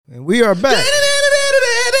And we are back.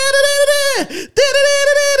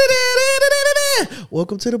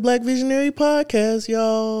 Welcome to the Black Visionary Podcast,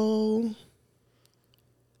 y'all.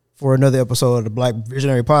 For another episode of the Black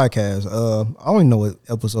Visionary Podcast. I don't even know what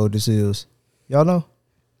episode this is. Y'all know?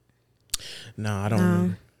 Nah, I don't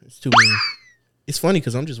remember. It's too many. It's funny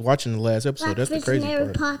because I'm just watching the last episode. That's the crazy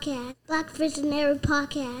part. Black Visionary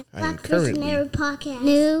Podcast. Black Visionary Podcast.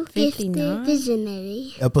 New 59?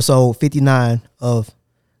 Visionary. Episode 59 of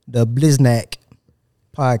the Bliznack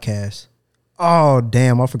Podcast. Oh,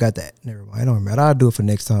 damn. I forgot that. Never mind. I don't remember. I'll do it for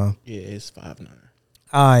next time. Yeah, it's 5-9.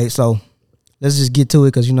 All right. So let's just get to it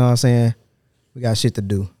because you know what I'm saying? We got shit to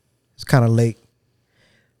do. It's kind of late.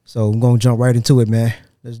 So I'm going to jump right into it, man.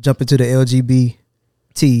 Let's jump into the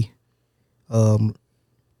LGBT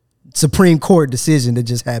Supreme Court decision that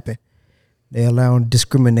just happened. They allowing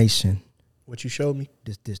discrimination. What you showed me?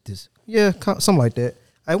 This. Yeah, something like that.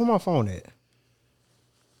 Hey, where my phone at?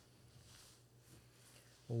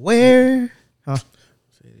 Where? Huh?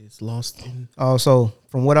 It's lost in. Oh, so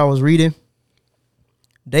from what I was reading,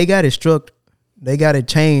 they got it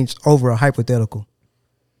changed over a hypothetical.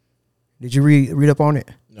 Did you read up on it?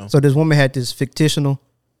 No. So this woman had this fictional.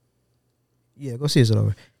 Yeah, go see it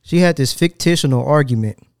over. She had this fictional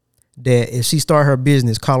argument that if she start her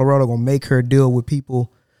business, Colorado gonna make her deal with people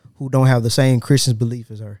who don't have the same Christian belief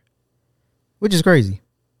as her, which is crazy.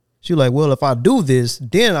 She like, well, if I do this,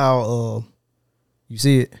 then I'll. You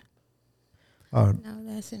see it? No,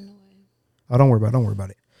 that's annoying. Oh, don't worry about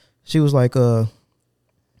it. She was like, because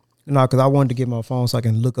I wanted to get my phone so I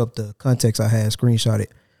can look up the context I had, screenshot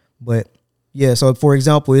it. But yeah, so for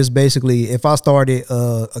example, it's basically if I started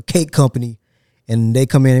a cake company and they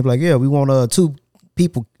come in and be like, yeah, we want two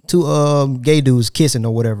gay dudes kissing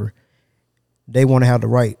or whatever. They want to have the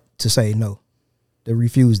right to say no, to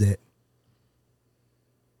refuse that.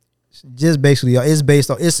 Just basically, it's based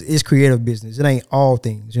on it's creative business. It ain't all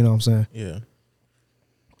things. You know what I'm saying? Yeah.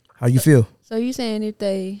 How you feel? So you saying if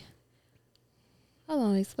they, hold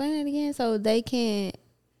on, explain it again. So they can't,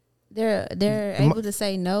 they're able to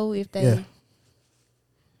say no if they. Yeah.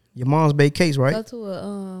 Your mom's baked cakes, right? Go to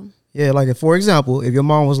a Yeah, like for example, if your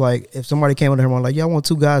mom was like, if somebody came up to her mom like, yeah, I want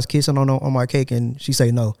two guys kissing on my cake, and she say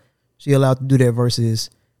no, she allowed to do that versus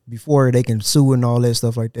before they can sue and all that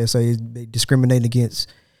stuff like that. Say they discriminate against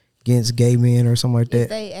gay men or something like that. If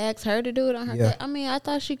they ask her to do it on her, Yeah. I mean, I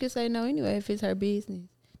thought she could say no anyway if it's her business.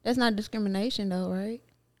 That's not discrimination though, right?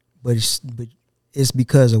 But it's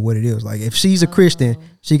because of what it is. Like if she's a Christian,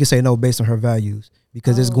 she can say no based on her values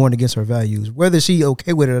because it's going against her values. Whether she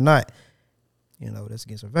okay with it or not, that's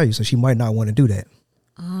against her values. So she might not want to do that.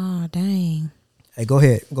 Oh, dang. Hey, go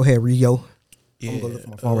ahead, Rio. Yeah, I'm gonna go look for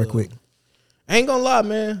my phone right quick. I ain't gonna lie,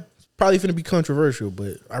 man. It's probably finna be controversial,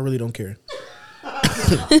 but I really don't care.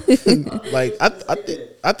 Like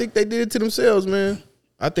I think they did it to themselves, man.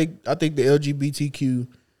 I think the LGBTQ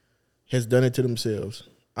has done it to themselves.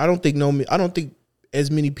 I don't think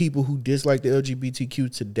as many people who dislike the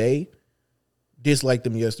LGBTQ today dislike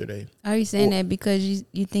them yesterday. Are you saying that because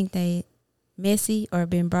you think they messy or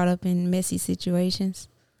been brought up in messy situations?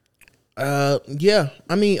 Yeah.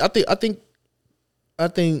 I mean, I think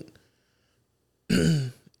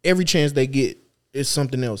every chance they get is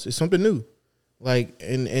something else. It's something new. Like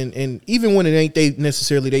and even when it ain't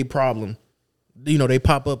necessarily their problem, they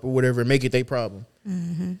pop up or whatever and make it their problem.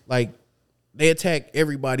 Mm-hmm. Like they attack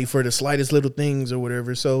everybody for the slightest little things or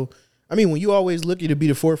whatever. So I mean, when you always looking to be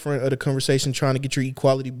the forefront of the conversation, trying to get your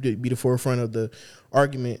equality to be the forefront of the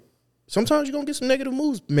argument, sometimes you're gonna get some negative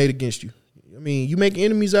moves made against you. I mean, you make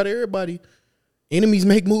enemies out of everybody. Enemies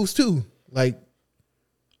make moves too. Like,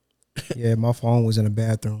 yeah, my phone was in the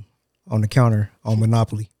bathroom on the counter on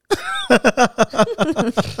Monopoly.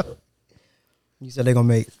 You said they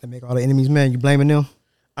make all the enemies, man. You blaming them?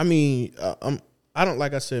 I mean, I don't,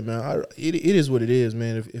 like I said, man. It is what it is,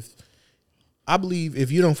 man. If I believe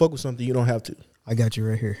if you don't fuck with something, you don't have to. I got you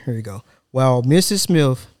right here. Here you go. While Mrs.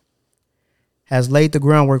 Smith has laid the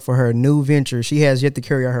groundwork for her new venture, she has yet to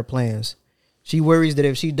carry out her plans. She worries that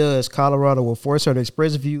if she does, Colorado will force her to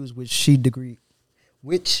express views with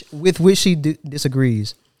which she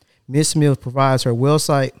disagrees. Ms. Smith provides her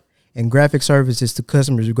website and graphic services to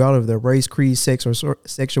customers regardless of their race, creed, sex, or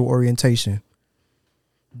sexual orientation.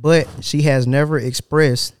 But she has never created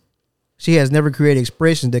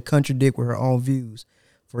expressions that contradict with her own views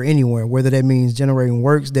for anyone, whether that means generating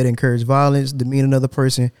works that encourage violence, demean another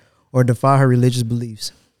person, or defy her religious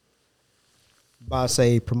beliefs. By,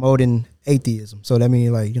 say, promoting atheism. So that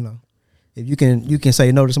means, like, if you can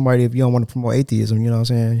say no to somebody if you don't want to promote atheism, you know what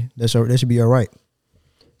I'm saying? That should be all right.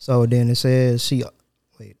 So then it says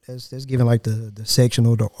that's giving like the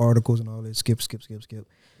sectional, the articles and all that. Skip.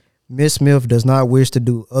 Miss Smith does not wish to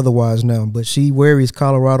do otherwise now, but she worries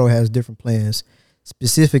Colorado has different plans.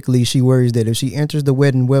 Specifically, she worries that if she enters the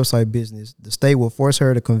wedding website business, the state will force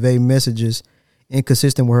her to convey messages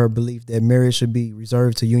inconsistent with her belief that marriage should be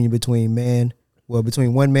reserved to union between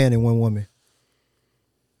one man and one woman.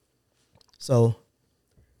 So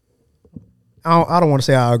I don't want to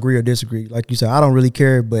say I agree or disagree. Like you said, I don't really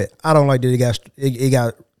care, but I don't like that it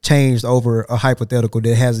got changed over a hypothetical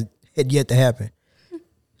that hasn't yet to happen.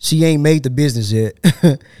 She ain't made the business yet.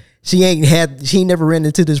 She ain't never ran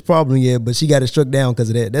into this problem yet, but she got it struck down because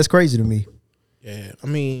of that. That's crazy to me. Yeah, I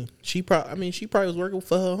mean, she probably was working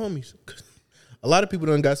for her homies. A lot of people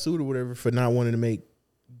done got sued or whatever for not wanting to make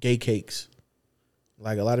gay cakes.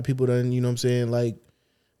 Like a lot of people done, you know what I'm saying, like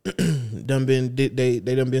they done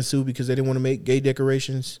been sued because they didn't want to make gay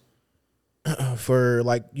decorations for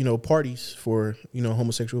like, you know, parties for, you know,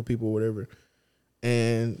 homosexual people or whatever.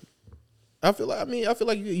 And I feel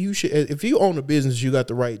like you should, if you own a business, you got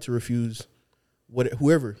the right to refuse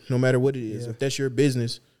whoever, no matter what it is. Yeah. If that's your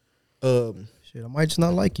business, shit, I might just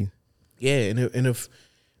not like you. Yeah, and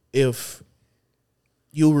if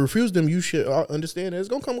you refuse them, you should understand that it's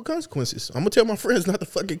gonna come with consequences. I'm gonna tell my friends not to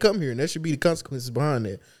fucking come here, and that should be the consequences behind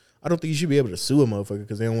that. I don't think you should be able to sue a motherfucker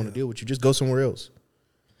because they don't want to deal with you. Just go somewhere else.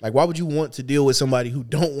 Like, why would you want to deal with somebody who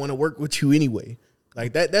don't want to work with you anyway?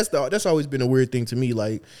 Like that's always been a weird thing to me.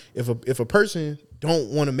 Like if a person don't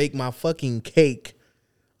want to make my fucking cake,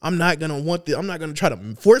 I'm not gonna try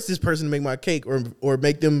to force this person to make my cake or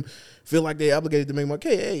make them feel like they're obligated to make my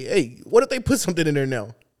cake. Hey, what if they put something in there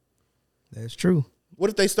now? That's true. What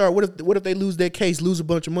if they start? What if they lose their case, lose a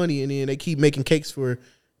bunch of money, and then they keep making cakes for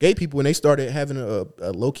gay people, and they started having a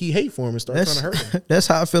low key hate for them and start trying to hurt them? That's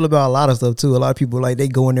how I feel about a lot of stuff too. A lot of people, like, they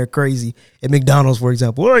go in there crazy at McDonald's, for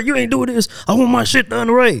example. All right, you ain't doing this. I want my shit done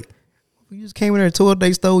right. You just came in there and tore up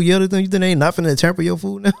they stole, yelled at them. You think they ain't not finna tamper your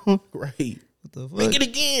food now? Right. What the fuck? Make it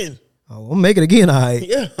again. Oh, I'm make it again, all right.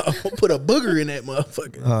 Yeah, I'm gonna put a booger in that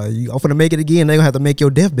motherfucker. I'm finna make it again. They gonna have to make your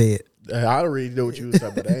deathbed. I already know what you was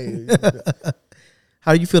talking about.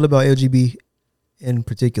 How do you feel about LGBT in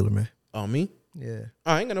particular, man? Oh, me? Yeah.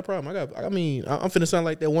 I ain't got no problem. I'm finna sound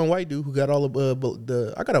like that one white dude who got all of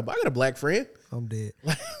the. I got a black friend. I'm dead.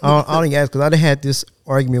 I don't even ask because I done had this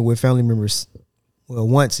argument with family members. Well,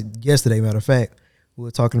 once yesterday, matter of fact, we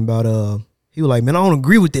were talking about he was like, man, I don't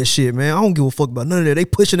agree with that shit, man. I don't give a fuck about none of that. They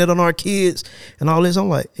pushing it on our kids and all this. I'm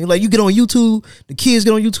like, you get on YouTube, the kids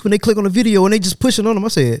get on YouTube and they click on the video and they just pushing on them. I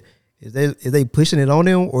said, is they pushing it on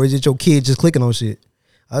them or is it your kid just clicking on shit?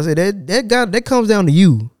 I said that comes down to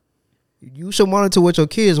you. You should monitor what your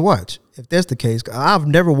kids watch. If that's the case, I've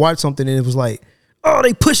never watched something and it was like, oh,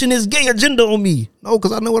 they pushing this gay agenda on me. No,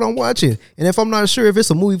 because I know what I'm watching. And if I'm not sure if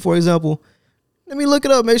it's a movie, for example, let me look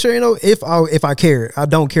it up. Make sure if I care. I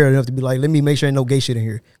don't care enough to be like, let me make sure ain't no gay shit in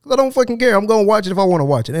here. Because I don't fucking care. I'm gonna watch it if I want to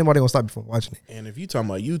watch it. Anybody gonna stop me from watching it? And if you talking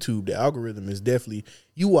about YouTube, the algorithm is definitely,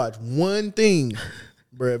 you watch one thing.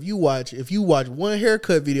 Bro, if you watch one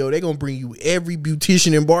haircut video, they gonna bring you every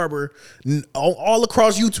beautician and barber all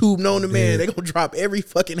across YouTube known to man. They gonna drop every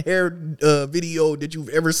fucking hair video that you've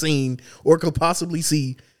ever seen or could possibly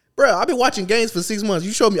see. Bro, I've been watching games for 6 months.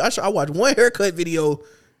 You showed me, I watched one haircut video.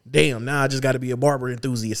 Damn, now I just got to be a barber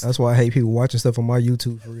enthusiast. That's why I hate people watching stuff on my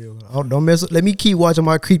YouTube for real. Don't mess up. Let me keep watching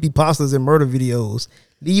my creepy pastas and murder videos.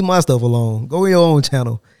 Leave my stuff alone. Go on your own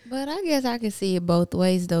channel. But I guess I can see it both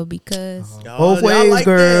ways though, because both ways, like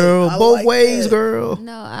girl. Both ways, girl.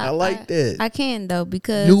 No, I like that. I can though,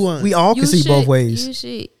 because we all can see both ways.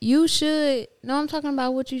 You should. No, I'm talking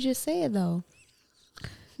about what you just said though.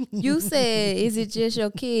 You said, is it just your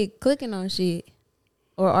kid clicking on shit,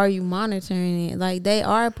 or are you monitoring it? Like, they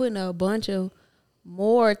are putting a bunch of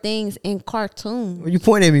more things in cartoons. What you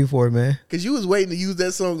pointing at me for, man? Because you was waiting to use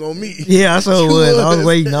that song on me. Yeah, I sure was. I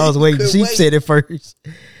was waiting. She said it first.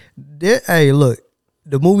 Hey, look,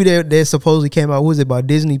 the movie that supposedly came out, was it by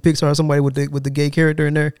Disney, Pixar, or somebody with the gay character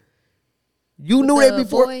in there? You knew that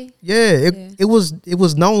before. Boy? Yeah, it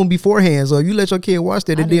was known beforehand. So if you let your kid watch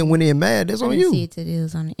that and then went in mad, that's on you. I didn't see it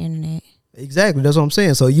was on the internet. Exactly, that's what I'm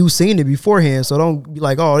saying. So you seen it beforehand. So don't be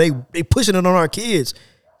like, oh, they pushing it on our kids.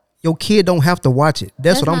 Your kid don't have to watch it.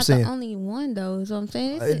 That's what I'm saying. That's not the only one though. Is what I'm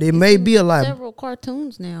saying. There may be a lot. Several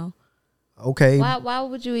cartoons now. Okay. Why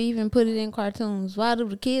would you even put it in cartoons? Why do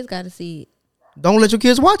the kids got to see it? Don't let your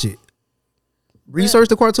kids watch it. Research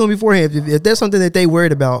the cartoon beforehand. If that's something that they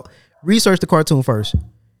worried about, research the cartoon first.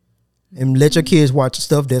 And let your kids watch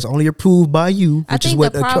stuff that's only approved by you, which is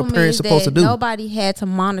what a parent's supposed to do. Nobody had to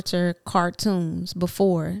monitor cartoons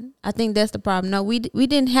before. I think that's the problem. No, we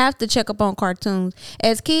didn't have to check up on cartoons.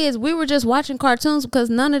 As kids, we were just watching cartoons because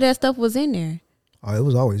none of that stuff was in there. Oh, it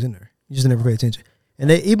was always in there. You just never pay attention. And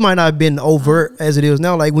it might not have been overt as it is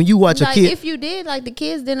now. Like when you watch a Like kid, if you did, like the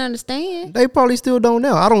kids didn't understand. they probably still don't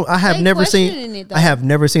know. I have They never questioning it, though. I have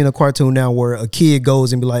never seen a cartoon now where a kid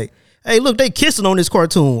goes and be like, "Hey, look, they kissing on this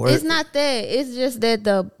cartoon." Or, It's not that. It's just that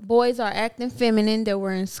the boys are acting feminine. They're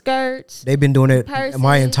wearing skirts. they've been doing that Purses.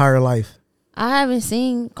 my entire life. I haven't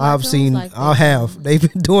seen. I've cartoons seen. Like that. I have. They've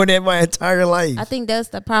been doing that my entire life. I think that's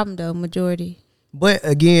the problem, though. Majority. But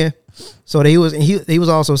again, so he was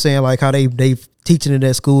also saying like how they teaching it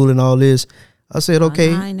at school and all this. I said,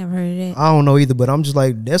 okay, I ain't never heard of that. I don't know either, but I'm just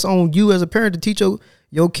like, that's on you as a parent to teach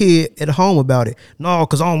your kid at home about it. No,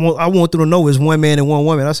 because I want them to know it's one man and one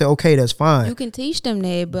woman. I said, okay, that's fine. You can teach them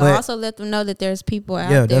that, but But- also let them know that there's people out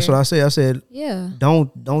Yeah, there. that's what I said. I said, Yeah.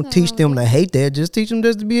 don't teach them to hate that. Just teach them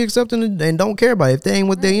just to be accepting and don't care about it. If they ain't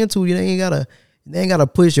what they into, they ain't gotta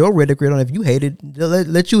push your red grid on it. If you hate it,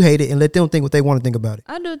 let you hate it and let them think what they want to think about it.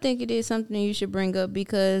 I do think it is something you should bring up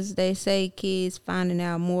because they say kids finding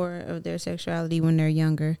out more of their sexuality when they're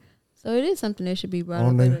younger. So it is something that should be brought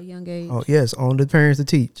up at a young age. Oh yes, on the parents to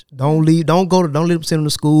teach. Don't let them send them to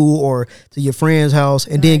school or to your friend's house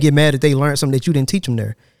and then get mad that they learned something that you didn't teach them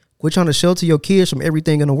there. Quit trying to shelter your kids from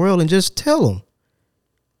everything in the world and just tell them.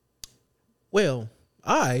 Well,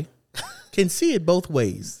 I can see it both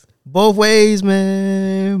ways. Both ways,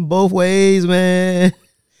 man. Both ways, man.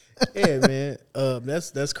 Yeah, man.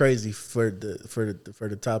 That's crazy for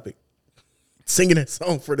the topic. Singing that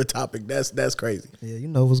song for the topic. That's crazy. Yeah, you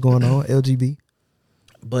know what's going on, LGB.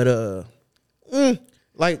 But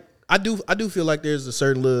like I do feel like there's a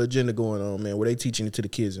certain little agenda going on, man, where they teaching it to the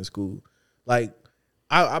kids in school. Like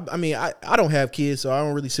I mean I don't have kids, so I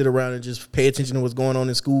don't really sit around and just pay attention to what's going on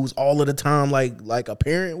in schools all of the time like a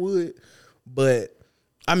parent would. But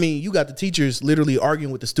I mean, you got the teachers literally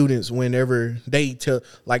arguing with the students whenever they tell,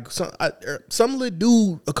 like some little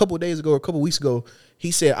dude a couple weeks ago,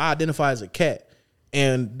 he said, "I identify as a cat,"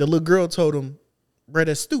 and the little girl told him, "Bro,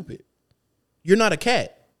 that's stupid. You're not a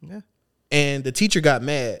cat." Yeah. And the teacher got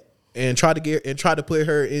mad and tried to put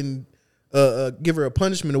her in, give her a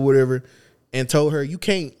punishment or whatever, and told her, "You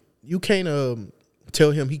can't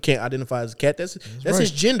tell him he can't identify as a cat. That's right.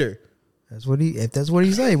 his gender." If that's what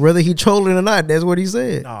he said, whether he trolling or not, that's what he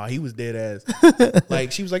said. Nah, he was dead ass.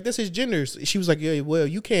 Like she was like, "That's his gender." She was like, "Yeah, well,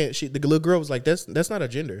 you can't." The little girl was like, "That's not a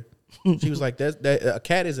gender." She was like, "That a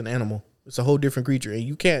cat is an animal. It's a whole different creature, and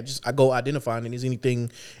you can't just go identifying it as anything.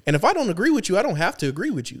 And if I don't agree with you, I don't have to agree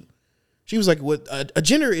with you." She was like, "What a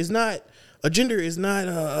gender is not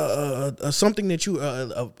something that you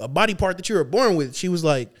a body part that you were born with." She was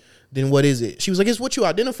like, "Then what is it?" She was like, "It's what you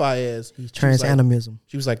identify as." Transanimism.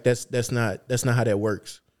 She was like, that's not how that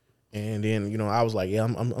works. And then, I was like, yeah,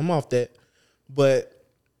 I'm off that. But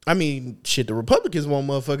I mean, shit, the Republicans want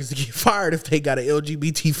motherfuckers to get fired if they got an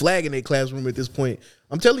LGBT flag in their classroom at this point.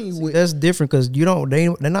 I'm telling you, That's different because they're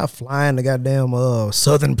not flying the goddamn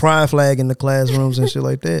Southern Pride flag in the classrooms and shit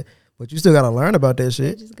like that. But you still gotta learn about that They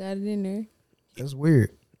shit. just got it in there. That's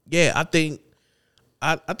weird. yeah, I think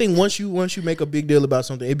once you make a big deal about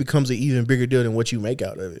something, it becomes an even bigger deal than what you make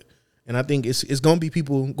out of it. And I think it's gonna be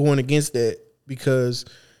people going against that because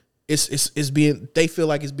they feel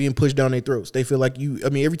like it's being pushed down their throats. They feel like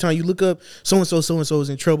every time you look up so and so is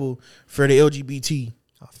in trouble for the LGBT.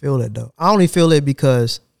 I feel that though. I only feel it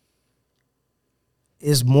because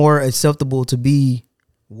it's more acceptable to be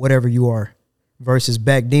whatever you are versus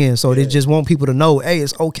back then. So they just want people to know, hey,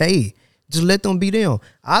 it's okay. Just let them be them.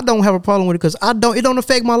 I don't have a problem with it because it don't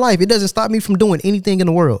affect my life. It doesn't stop me from doing anything in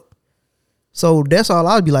the world. So that's all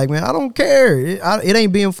I'd be like, man, I don't care. It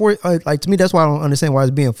ain't being forced. Like, to me, that's why I don't understand why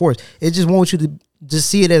it's being forced. It just wants you to just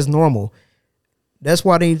see it as normal. That's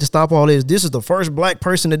why they need to stop all this. This is the first black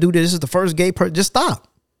person to do this. This is the first gay person. Just stop.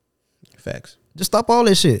 Facts. Just stop all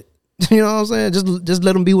this shit. You know what I'm saying? Just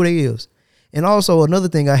let them be what they is. And also another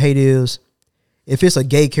thing I hate is if it's a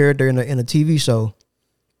gay character in a TV show,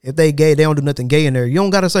 if they gay, they don't do nothing gay in there. You don't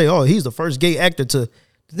got to say, oh, he's the first gay actor to.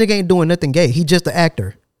 The nigga ain't doing nothing gay. He just an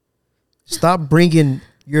actor. Stop bringing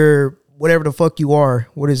your whatever the fuck you are.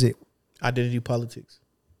 What is it? Identity politics.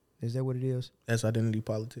 Is that what it is? That's identity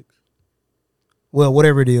politics. Well,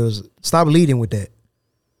 whatever it is, stop leading with that.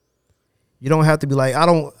 You don't have to be like, I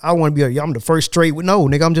want to be I'm the first straight. No,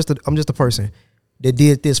 nigga, I'm just a person that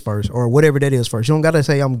did this first or whatever that is first. You don't got to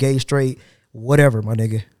say I'm gay, straight, whatever, my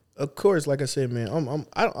nigga. Of course, like I said, man,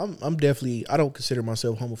 I'm definitely, I don't consider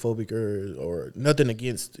myself homophobic or nothing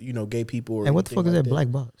against, gay people or And what the fuck is that black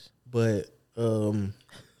box? But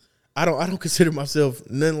I don't consider myself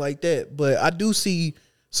nothing like that. But I do see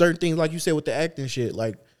certain things, like you said, with the acting shit.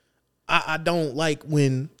 Like I don't like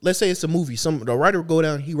when, let's say it's a movie, the writer go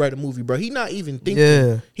down, he write a movie, bro. He not even thinking.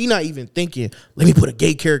 Yeah. He not even thinking, let me put a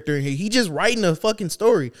gay character in here. He just writing a fucking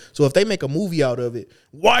story. So if they make a movie out of it,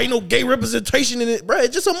 why ain't no gay representation in it, bro?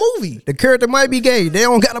 It's just a movie. The character might be gay. They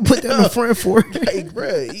don't gotta put that in the front for it. Like,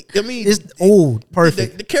 bro, I mean, It's old,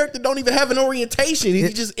 perfect. The character don't even have an orientation.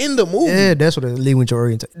 He's just in the movie. Yeah, that's what it lead with your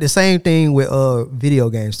orientation. The same thing with video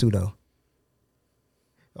games too, though.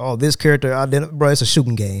 Oh, this character, bro, it's a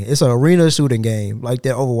shooting game. It's an arena shooting game, like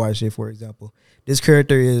that Overwatch shit, for example. This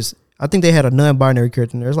character is, I think they had a non-binary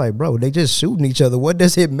character in there. It's like, bro, they just shooting each other. What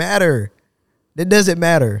does it matter? It doesn't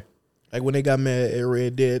matter. Like when they got mad at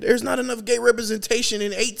Red Dead, there's not enough gay representation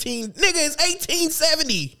in 18. Nigga, it's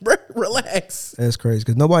 1870. Bro, relax. That's crazy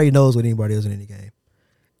because nobody knows what anybody is in any game.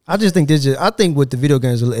 I just think I think with the video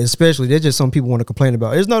games, especially, there's just some people want to complain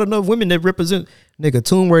about. There's not enough women that represent. Nigga,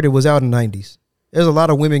 Tomb Raider was out in the 90s. There's a lot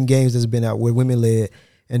of women games that's been out with women led,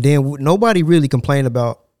 and then nobody really complained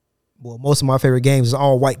about. Well, most of my favorite games is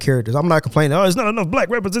all white characters. I'm not complaining. Oh, there's not enough black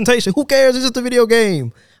representation. Who cares? It's just a video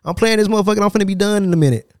game. I'm playing this motherfucker. I'm finna be done in a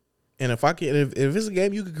minute. And if it's a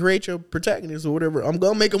game, you can create your protagonist or whatever. I'm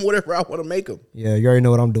gonna make them whatever I want to make them. Yeah, you already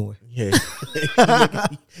know what I'm doing. Yeah,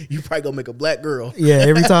 you probably gonna make a black girl. Yeah,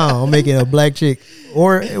 every time I'm making a black chick,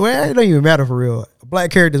 or well, it don't even matter for real. A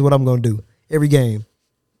black character is what I'm gonna do every game.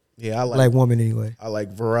 Yeah, I Like woman anyway. I like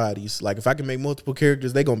varieties. Like if I can make multiple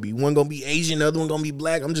characters, they gonna be one gonna be Asian, the other one gonna be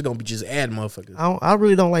black. I'm just gonna be add motherfuckers. I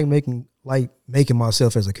really don't like making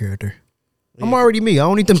myself as a character. Yeah. I'm already me. I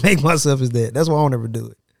don't need to make myself as that. That's why I don't ever do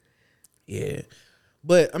it. Yeah,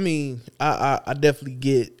 but I mean, I definitely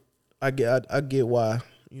get I get why,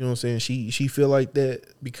 you know what I'm saying, she feel like that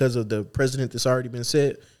because of the precedent that's already been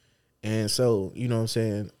set. And so, you know what I'm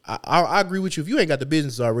saying, I agree with you. If you ain't got the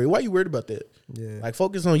business already, why you worried about that? Yeah. Like,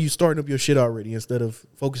 focus on you starting up your shit already instead of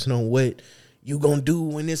focusing on what you gonna do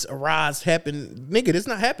when this arise happen. Nigga, this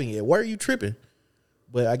not happening yet. Why are you tripping?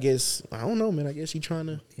 But I guess, I don't know, man. I guess she trying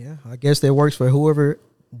to. Yeah, I guess that works for whoever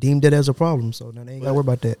deemed it as a problem. So now they ain't got to worry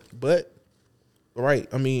about that. But, right.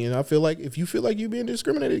 I mean, and I feel like if you feel like you being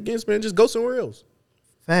discriminated against, man, just go somewhere else.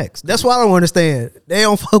 Facts. That's why I don't understand. They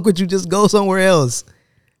don't fuck with you. Just go somewhere else.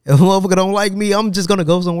 If a motherfucker don't like me, I'm just gonna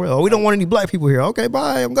go somewhere else. Oh, we don't want any black people here. Okay,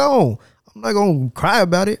 bye. I'm gone. I'm not gonna cry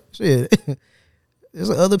about it. Shit. There's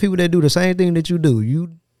other people that do the same thing that you do.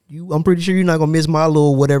 You. I'm pretty sure you're not gonna miss my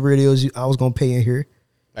little whatever it is I was gonna pay in here.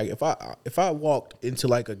 Like if I walked into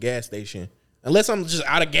like a gas station, unless I'm just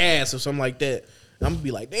out of gas or something like that, I'm gonna be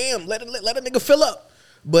like, damn, let a nigga fill up.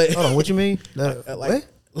 But hold on, what you mean? Like, what?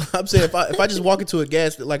 I'm saying if I just walk into a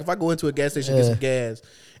gas, like if I go into a gas station and get some gas,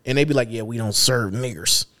 and they be like, yeah, we don't serve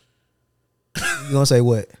niggers. You gonna say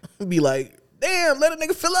what? Be like, damn, let a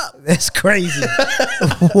nigga fill up. That's crazy.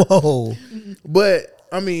 Whoa. But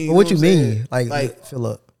I mean, but what you mean? Like fill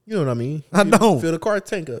up? You know what I mean? I don't fill the car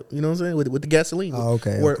tank up. You know what I'm saying? With the gasoline. Oh,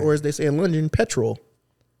 okay. Or as they say in London, petrol.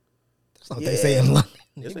 That's not what they say in London.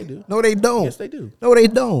 Yes, they do. No, they don't. Yes, they do. No, they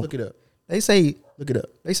don't. Look it up. They say look it up.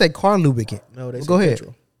 They say car lubricant. No, they say go ahead.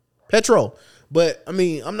 Petrol. But I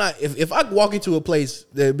mean, I'm not. If I walk into a place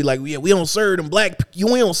that'd be like, yeah, we don't serve them black. We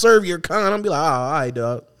don't serve your kind. I'm be like, all right,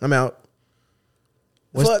 dog, I'm out.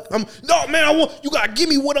 Fuck, no, man. You gotta give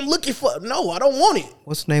me what I'm looking for. No, I don't want it.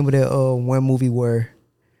 What's the name of that one movie where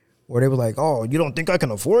they were like, oh, you don't think I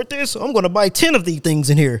can afford this? I'm gonna buy 10 of these things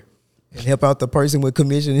in here and help out the person with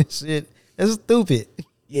commission and shit. That's stupid.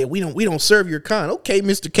 Yeah, we don't serve your kind. Okay,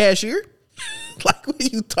 Mr. Cashier. Like, what are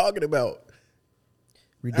you talking about?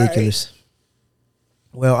 Ridiculous. Right.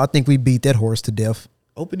 Well, I think we beat that horse to death.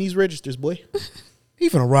 Open these registers, boy. He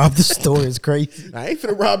finna rob the store. It's crazy. I ain't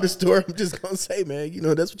finna rob the store. I'm just gonna say, man, you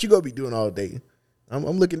know, that's what you gonna be doing all day. I'm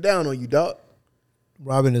looking down on you, dog.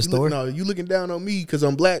 Robbing the store? No, you looking down on me because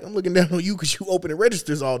I'm black. I'm looking down on you because you opening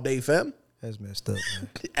registers all day, fam. That's messed up, man.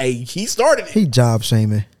 Hey, he started it. He job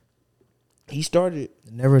shaming. He started it.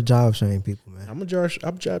 Never job shame people, man. I'm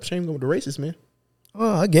job shaming the racist, man.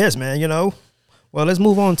 Well, I guess, man, you know. Well, let's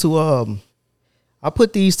move on to I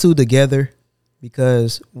put these two together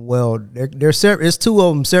because, well, they're separate. It's two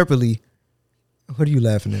of them separately. What are you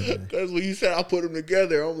laughing at, man? Because when you said I put them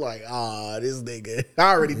together, I'm like, this nigga.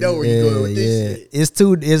 I already know where you're going with this shit. It's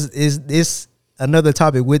two. It's another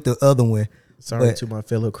topic with the other one. Sorry to my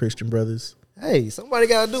fellow Christian brothers. Hey, somebody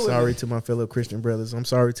gotta do it. Sorry to my fellow Christian brothers. I'm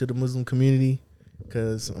sorry to the Muslim community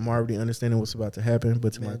because I'm already understanding what's about to happen.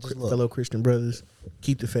 But to my fellow Christian brothers,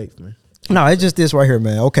 keep the faith, man. No, it's just this right here,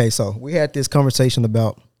 man. Okay, so we had this conversation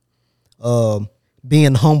about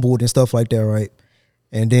being humbled and stuff like that, right?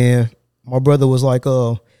 And then my brother was like,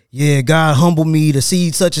 yeah, God humbled me to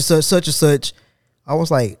see such and such, such and such. I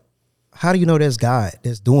was like, how do you know that's God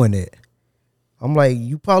that's doing it? I'm like,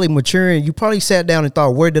 you probably maturing. You probably sat down and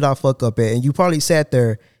thought, where did I fuck up at? And you probably sat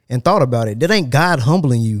there and thought about it. That ain't God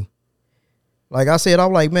humbling you. Like I said,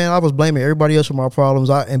 I'm like, man, I was blaming everybody else for my problems.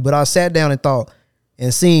 But I sat down and thought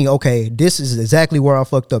and seen, okay, this is exactly where I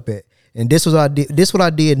fucked up at. And this was what I did. This what I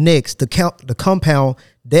did next to compound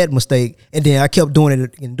that mistake. And then I kept doing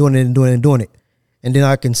it and doing it and doing it and doing it. And then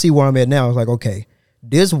I can see where I'm at now. It's like, okay,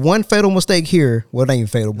 this one fatal mistake here. Well, it ain't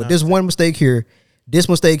fatal, but this one mistake here, this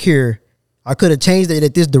mistake here, I could have changed it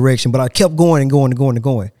at this direction, but I kept going and going and going and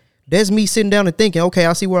going. That's me sitting down and thinking, okay,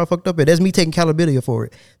 I see where I fucked up at. That's me taking accountability for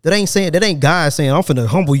it. That ain't God saying, I'm finna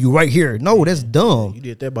humble you right here. No, that's dumb. You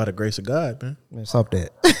did that by the grace of God, man. Man, stop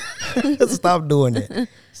that. Stop doing that.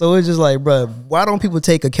 So it's just like, bro, why don't people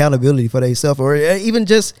take accountability for themselves or even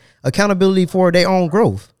just accountability for their own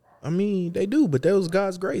growth? I mean, they do, but that was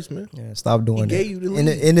God's grace, man. Yeah, stop doing that. Gave you the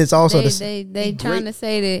and it's also they trying to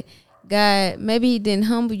say that God, maybe he didn't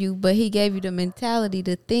humble you, but he gave you the mentality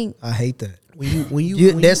to think. I hate that.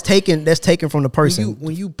 That's taken from the person.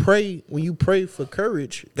 When you pray for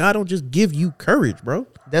courage, God don't just give you courage, bro.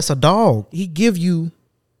 That's a dog. He give you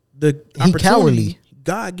the He cowardly.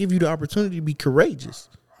 God give you the opportunity to be courageous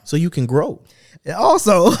so you can grow. And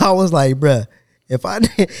also, I was like, bruh,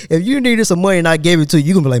 if you needed some money and I gave it to you,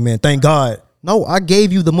 you can be like, man, thank God. No, I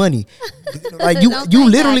gave you the money. Like you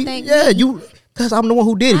literally, because I'm the one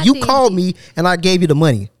who did it. You called me and I gave you the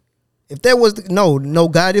money. If that was no,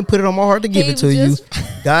 God didn't put it on my heart to give it to you.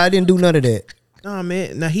 God didn't do none of that. Nah,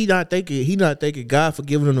 man. Now he not thanking God for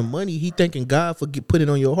giving him the money. He thanking God for putting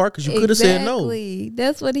it on your heart because you could have said no.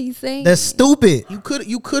 That's what he's saying. That's stupid. You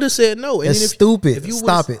could have said no. And that's stupid. If you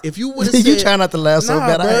Stop it. If you would have said, you try not to laugh so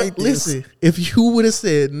bad. Bro, I hate this. Listen, if you would have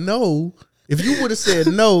said no,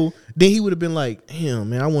 then he would have been like, damn,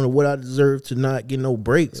 man, I wonder what I deserve to not get no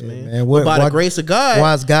breaks, man. By the grace of God,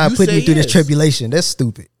 why is God putting me through this tribulation? That's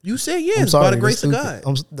stupid. You said yes. I'm sorry, by the grace of God.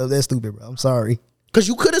 That's stupid, bro. I'm sorry. Because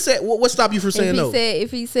you could have said, what stopped you from saying no?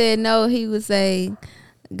 If he said no, he would say,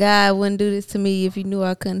 God wouldn't do this to me if he knew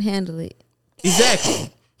I couldn't handle it. Exactly.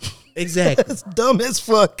 That's dumb as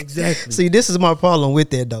fuck. Exactly. See, this is my problem with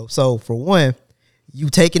that, though. So, for one, you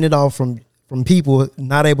taking it off from people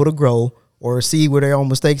not able to grow or see where their own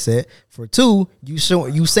mistakes at. For two, you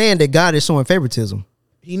saying that God is showing favoritism.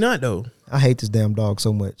 He not, though. I hate this damn dog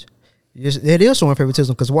so much. It is showing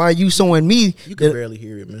favoritism because why are you showing me? You can barely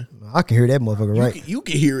hear it, man. I can hear that motherfucker, right? You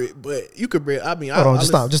can hear it, but you could barely. I mean, hold on, just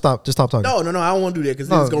stop talking. No, I don't want to do that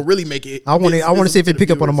because it's gonna really make it. I want to see if it pick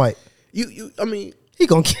up on the mic. I mean, he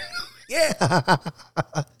gonna yeah,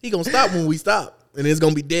 he gonna stop when we stop, and it's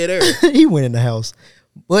gonna be dead air. He went in the house,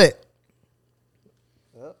 but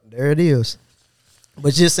there it is.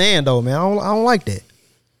 But just saying though, man, I don't like that.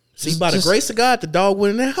 See, by the grace of God, the dog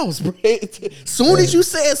went in the house, bro. Soon as you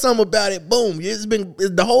said something about it, boom, it's been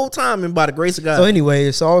the whole time, and by the grace of God. So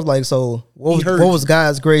anyway, so I was like, so what was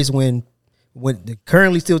God's grace when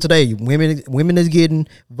currently still today, women is getting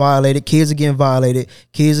violated, kids are getting violated,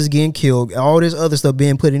 kids is getting killed, all this other stuff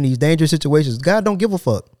being put in these dangerous situations. God don't give a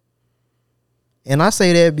fuck. And I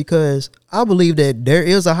say that because I believe that there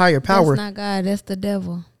is a higher power. That's not God, that's the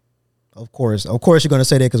devil. Of course, you're gonna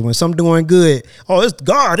say that because when some doing good, oh, it's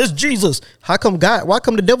God, it's Jesus. Why come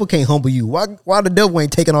the devil can't humble you? Why the devil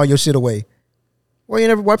ain't taking all your shit away?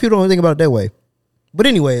 Why people don't think about it that way? But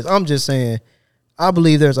anyways, I'm just saying, I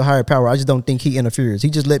believe there's a higher power. I just don't think he interferes. He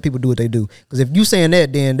just let people do what they do. Because if you saying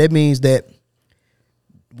that, then that means that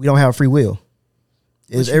we don't have free will.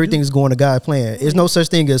 Everything's going to God's plan. There's no such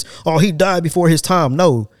thing as, oh, he died before his time.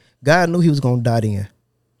 No, God knew he was going to die then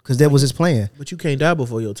because that was his plan. But you can't die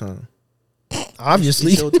before your time.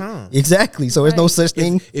 Obviously, it's your time. Exactly. So there's no such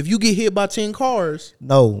thing. If you get hit by 10 cars,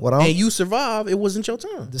 and you survive, it wasn't your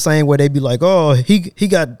time. The same way they be like, oh, he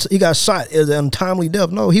got shot as an untimely death.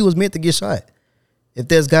 No, he was meant to get shot. If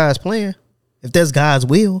that's God's plan, if that's God's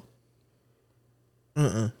will,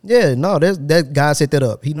 yeah, no, that God set that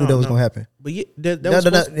up. He knew that was gonna happen. But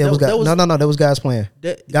that was God's plan.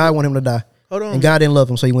 God wanted him to die. Hold on, and God didn't love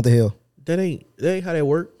him, so he went to hell. That ain't how that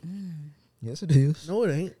work. Yes, it is. No,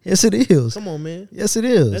 it ain't. Yes, it is. Come on, man. Yes, it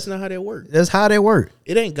is. That's not how that works. That's how that work.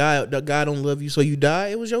 It ain't God. God don't love you, so you die.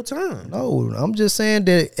 It was your time. No, I'm just saying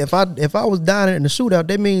that if I was dying in the shootout,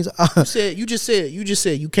 that means you just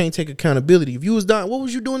said you can't take accountability. If you was dying, what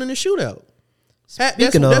was you doing in the shootout?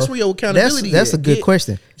 That's where your accountability. That's a good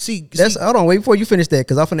question. Hold on, wait before you finish that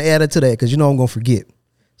because I'm finna add it to that because I'm gonna forget.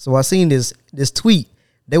 So I seen this tweet.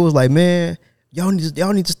 They was like, man, y'all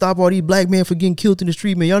need to stop all these black men from getting killed in the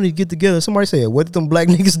street, man. Y'all need to get together. Somebody said, what did them black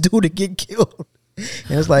niggas do to get killed?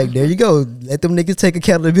 And it's like, there you go. Let them niggas take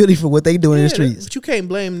accountability for what they doing in the streets. But you can't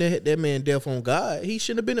blame that man death on God. He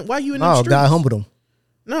shouldn't have been. Why you in the streets? God humbled him.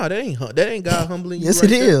 No, that ain't God humbling you. Yes,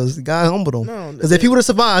 right it there. is. God humbled him. No, Because if he would have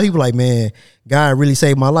survived, he'd be like, man, God really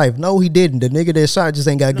saved my life. No, he didn't. The nigga that shot just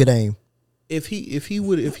ain't got good aim. If he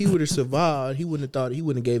would have survived, he wouldn't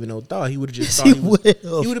have gave it no thought. He would have just Yes, thought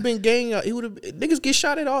he he would have been gang. He would have niggas get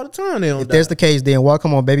shot at all the time. They don't If die. that's the case, then why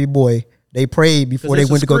come on, baby boy? They prayed before they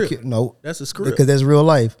that's went a to go script. kill. No, That's a script. because that's real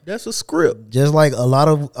life. That's a script. Just like a lot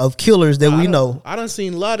of killers that we know. I done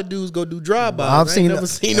seen a lot of dudes go do drive-bys. I've I ain't never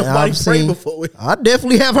seen nobody pray before. I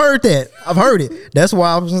definitely have heard that. I've heard it. That's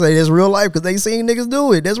why I was gonna say that's real life because they seen niggas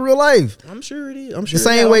do it. That's real life. I'm sure it is. I'm sure The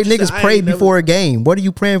same way I'm just niggas saying, I pray ain't never- before a game. What are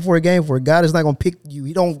you praying for a game for? God is not gonna pick you.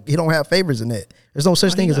 He don't have favors in that. There's no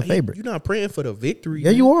such thing as a favorite. You're not praying for the victory.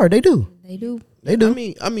 Yeah, man. you are. They do. They do. They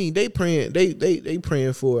do. I mean, they praying. They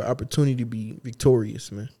praying for opportunity to be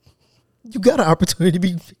victorious, man. You got an opportunity to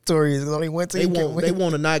be victorious. There's only one They team.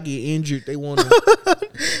 want to not get injured. They want to.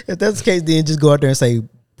 If that's the case, then just go out there and say,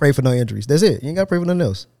 pray for no injuries. That's it. You ain't got to pray for nothing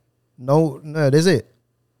else. No, that's it.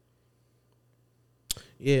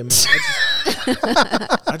 Yeah, man.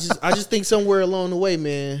 I just think somewhere along the way,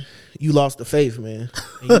 man, you lost the faith, man,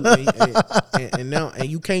 and now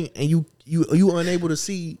you can't, and you unable to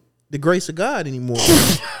see the grace of God anymore.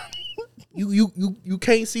 You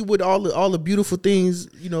can't see what all the beautiful things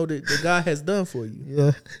that God has done for you.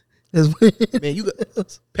 Yeah. That's weird. Man, you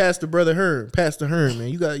got Pastor Hearn, man.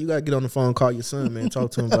 You got to get on the phone, and call your son, man,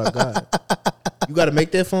 talk to him about God. You got to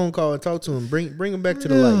make that phone call and talk to him. Bring him back to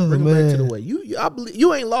the light. Bring him back to the way. I believe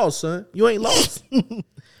you ain't lost, son. You ain't lost.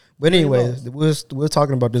 But anyways, we're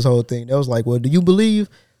talking about this whole thing. That was like, well, do you believe?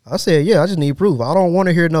 I said, yeah, I just need proof. I don't want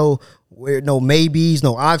to hear no maybes,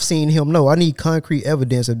 no I've seen him. No, I need concrete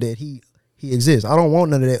evidence of that he exists. I don't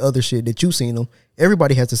want none of that other shit that you seen him.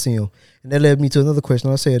 Everybody has to see him. And that led me to another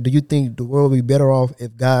question. I said, do you think the world would be better off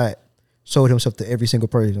if God showed himself to every single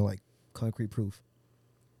person, like concrete proof?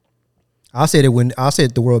 I said the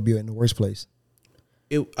world would be in the worst place.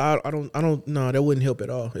 I don't no, that wouldn't help at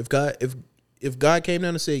all. If God came down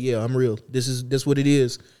and said, yeah, I'm real. This what it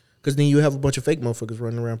is. Because then you have a bunch of fake motherfuckers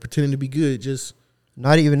running around pretending to be good. Just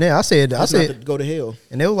not even that. I said not to go to hell.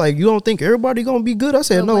 And they were like, you don't think everybody gonna be good? I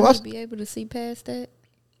said, no. Would he be able to see past that?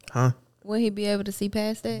 Huh? Would he be able to see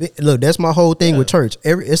past that? Look, that's my whole thing with church.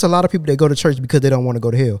 It's a lot of people that go to church because they don't want to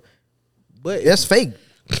go to hell. But that's fake.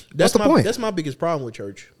 What's the point? That's my biggest problem with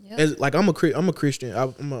church. Yep. As like I'm a Christian.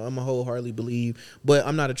 I'm a wholeheartedly believe, but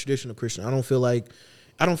I'm not a traditional Christian. I don't feel like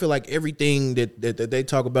everything that they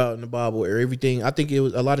talk about in the Bible or everything. I think it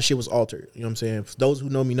was a lot of shit was altered. You know what I'm saying? For those who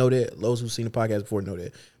know me know that. Those who've seen the podcast before know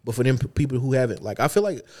that. But for them people who haven't, like I feel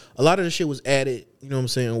like a lot of the shit was added. You know what I'm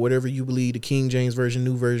saying? Whatever you believe, the King James version,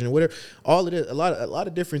 New version, whatever. All of it, a lot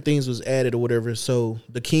of different things was added or whatever. So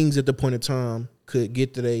the kings at the point of time could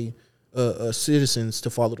get to their citizens to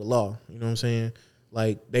follow the law. You know what I'm saying?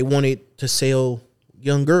 Like they wanted to sell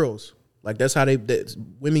young girls. Like that's how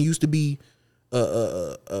women used to be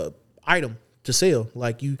item to sell.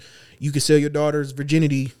 Like you could sell your daughter's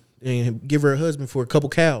virginity and give her a husband for a couple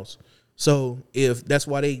cows. So if that's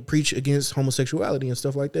why they preach against homosexuality and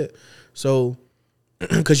stuff like that. So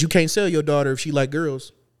because you can't sell your daughter if she like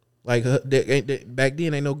girls. Like back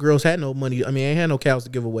then, ain't no girls had no money. I mean, ain't had no cows to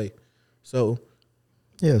give away. So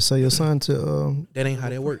yeah, sell your son to that ain't how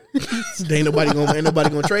that work. ain't nobody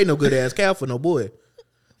gonna trade no good ass cow for no boy.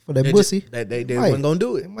 For that pussy. They wasn't gonna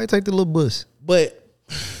do it. It might take the little bus. But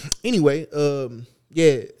anyway,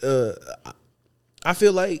 I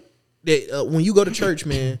feel like that when you go to church,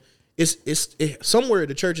 man, it's somewhere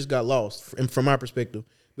the church has got lost from my perspective,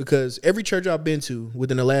 because every church I've been to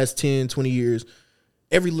within the last 10, 20 years,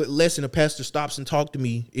 every lesson a pastor stops and talk to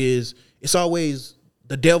me it's always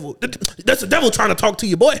the devil. That's the devil trying to talk to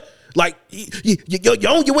you, boy. Like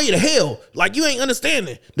you're on your way to hell. Like you ain't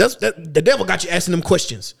understanding. The devil got you asking them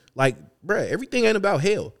questions. Like, bruh, everything ain't about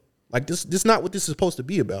hell. Like this not what this is supposed to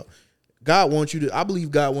be about. I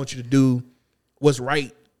believe God wants you to do what's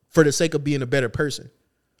right for the sake of being a better person.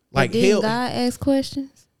 Like hell. God ask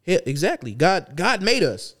questions? Hell, exactly. God made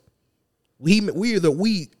us. We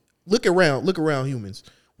look around humans.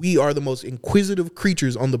 We are the most inquisitive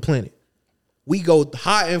creatures on the planet. We go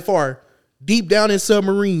high and far, deep down in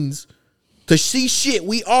submarines to see shit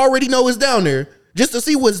we already know is down there, just to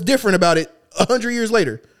see what's different about it 100 years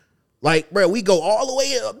later. Like, bro, we go all the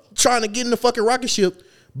way up trying to get in the fucking rocket ship,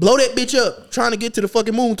 blow that bitch up, trying to get to the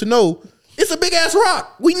fucking moon to know it's a big ass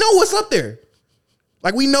rock. We know what's up there.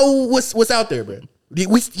 Like, we know what's out there, bro.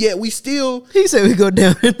 We still. He said we go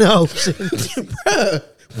down in the ocean. Bruh,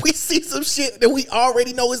 we see some shit that we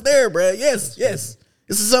already know is there, bro. Yes. It's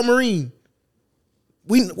a submarine.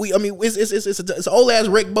 I mean, it's an old ass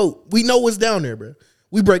wrecked boat. We know what's down there, bro.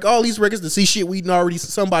 We break all these records to see shit we already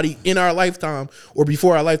somebody in our lifetime or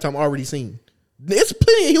before our lifetime already seen. There's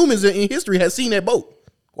plenty of humans in history has seen that boat.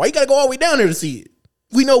 Why you gotta go all the way down there to see it?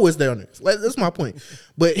 We know what's down there. That's my point.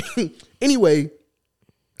 But anyway,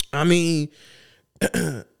 I mean,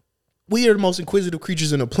 we are the most inquisitive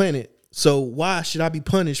creatures on the planet. So why should I be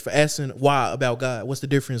punished for asking why about God? What's the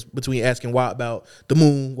difference between asking why about the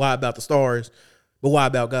moon, why about the stars, but why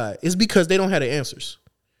about God? It's because they don't have the answers.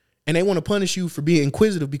 And they want to punish you for being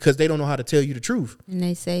inquisitive because they don't know how to tell you the truth. And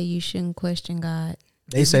they say you shouldn't question God.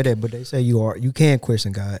 They say that, but they say you can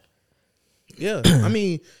question God. Yeah. I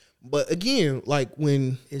mean, but again, like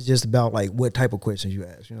when It's just about like what type of questions you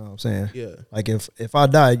ask. You know what I'm saying? Yeah. Like if I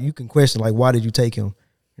died, you can question like why did you take him?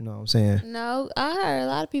 You know what I'm saying? No, I heard a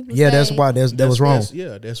lot of people Yeah, say, that's why that was wrong.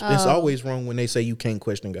 It's always wrong when they say you can't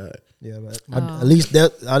question God. Yeah, but at least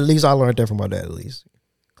I learned that from my dad at least.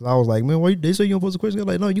 Cause I was like, man, why they say you're supposed to question?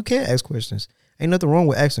 Like, no, you can't ask questions. Ain't nothing wrong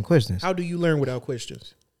with asking questions. How do you learn without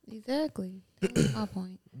questions? Exactly. That's my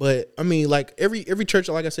point. But I mean, like every church,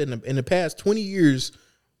 like I said, in the past 20 years,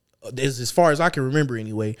 as far as I can remember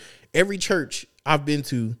anyway, every church I've been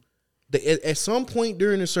to, at some point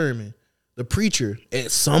during the sermon, the preacher, at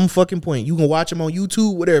some fucking point, you can watch him on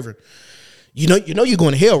YouTube, whatever. You know you're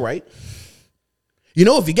going to hell, right? You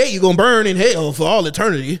know if you're gay, you're gonna burn in hell for all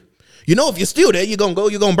eternity. You know if you're still there, you're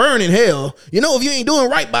gonna burn in hell. You know if you ain't doing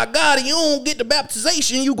right by God and you don't get the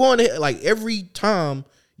baptization, you going to hell. Like every time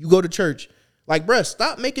you go to church, like bruh,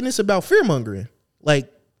 stop making this about fear mongering.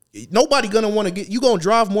 Like nobody gonna want to get you gonna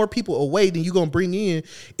drive more people away than you gonna bring in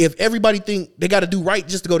if everybody think they got to do right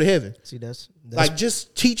just to go to heaven. See, that's like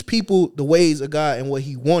just teach people the ways of God and what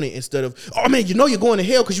He wanted instead of oh man, you know you're going to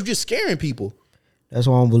hell because you're just scaring people. That's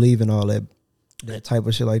why I don't believe in all that type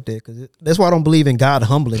of shit like that. Because that's why I don't believe in God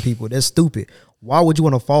humbling people. That's stupid. Why would you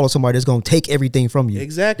want to follow somebody that's gonna take everything from you?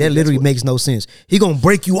 Exactly. That literally makes no sense. He gonna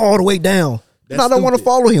break you all the way down. I don't want to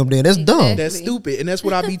follow him. Then that's dumb. That's stupid, and that's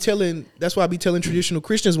what I be telling. That's why I be telling traditional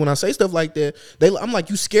Christians when I say stuff like that. I'm like,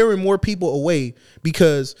 you scaring more people away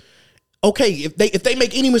because, okay, if they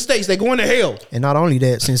make any mistakes, they going to hell. And not only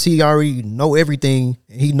that, since he already know everything,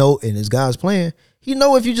 he know, and it's God's plan. He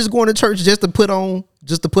know if you just going to church just to put on.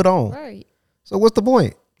 Right. So what's the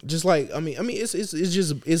point? Just like I mean, it's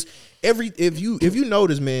just if you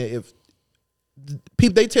notice, man, if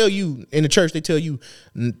people they tell you in the church, they tell you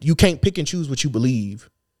you can't pick and choose what you believe.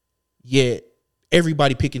 Yet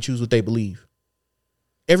everybody pick and choose what they believe.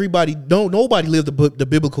 Nobody live the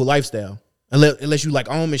biblical lifestyle unless you like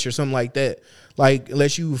Amish or something like that. Like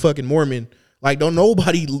unless you fucking Mormon. Like don't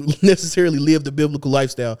nobody necessarily live the biblical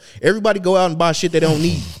lifestyle. Everybody go out and buy shit they don't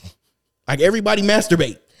need. Like everybody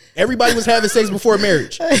masturbate. Everybody was having sex before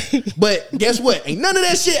marriage. But guess what? Ain't none of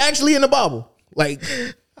that shit actually in the Bible. Like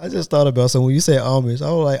I just thought about something when you said Amish.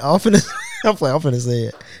 I was like, I'm finna say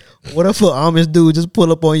it. What if an Amish dude just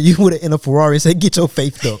pull up on you in a Ferrari and say, "Get your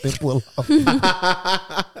faith up," and pull off?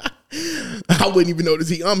 I wouldn't even notice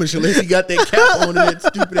he Amish unless he got that cap on and that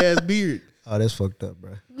stupid ass beard. Oh, that's fucked up,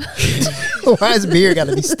 bro. Why his beard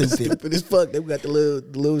gotta be stupid? Stupid as fuck. They got the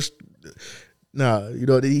little. Nah, you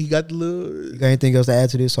know he got the little. You got anything else to add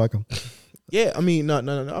to this? So I can. Yeah, I mean, no.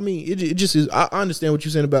 I mean, it just is. I understand what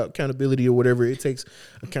you're saying about accountability or whatever. It takes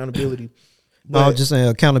accountability. No, I'm just saying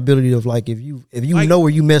accountability of like if you like, know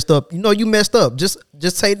where you messed up, you messed up. Just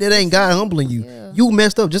say that ain't God humbling you. Yeah. You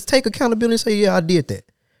messed up. Just take accountability and say, yeah, I did that.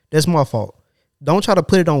 That's my fault. Don't try to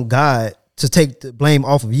put it on God to take the blame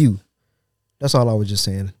off of you. That's all I was just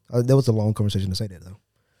saying. That was a long conversation to say that though.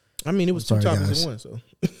 I mean, it was two topics in one. So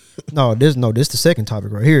this the second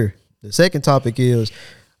topic right here. The second topic is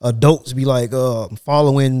adults be like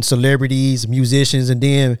following celebrities, musicians, and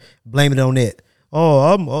then blame it on that.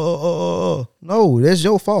 Oh, no, that's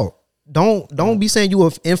your fault. Don't be saying you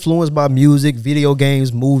were influenced by music, video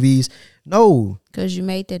games, movies. No, because you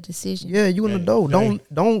made that decision. Yeah, you an adult.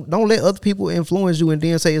 Don't let other people influence you and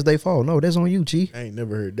then say it's their fault. No, that's on you, G. I ain't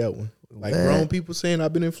never heard that one. Like grown people saying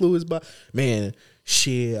I've been influenced by man.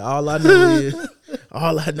 Shit, all I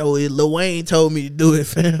know is Lil Wayne told me to do it,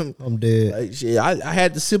 fam. I'm dead. Like shit, I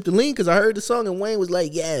had to sip the lean because I heard the song and Wayne was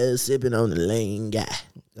like, yeah, sipping on the lean guy.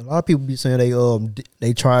 A lot of people be saying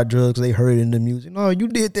they tried drugs, they heard it in the music. No, you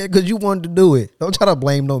did that because you wanted to do it. Don't try to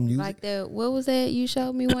blame no music. Like what was that you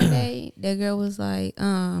showed me one day? That girl was like,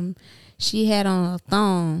 she had on a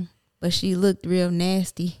thong, but she looked real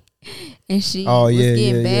nasty. And she was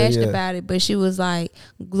getting bashed about it, but she was like,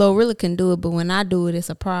 Glorilla can do it, but when I do it,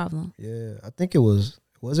 it's a problem. Yeah, I think it was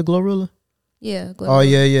it Glorilla? Yeah. Glorilla. Oh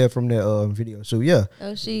yeah, from that video. So yeah.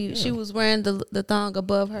 So she was wearing the thong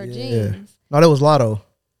above her jeans. No, that was Lotto.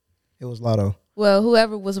 It was Lotto. Well,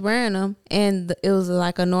 whoever was wearing them, and it was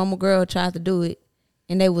like a normal girl tried to do it,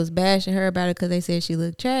 and they was bashing her about it because they said she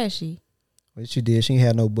looked trashy. What she did, she ain't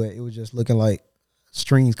had no butt. It was just looking like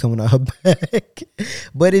strings coming out her back.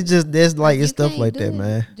 But it just there's like it's stuff like that,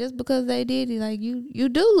 man. Just because they did it, like you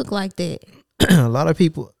do look like that. A lot of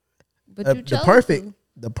people. But you chose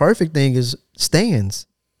the perfect thing is stands.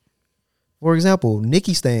 For example,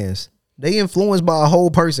 Nikki stands. They influenced by a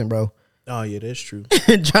whole person, bro. Oh yeah, that's true.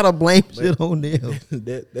 And try to blame shit on them.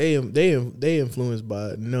 they influenced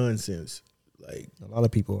by nonsense. Like A lot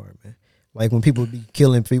of people are, man. Like when people be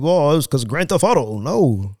killing people, oh, it's because Grand Theft Auto.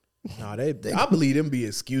 No. nah, I believe them be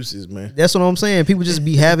excuses, man. That's what I'm saying. People just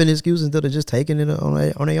be having excuses instead of just taking it on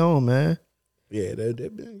their own, man. Yeah,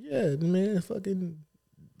 yeah, man, fucking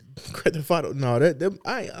Grand Theft Auto. No,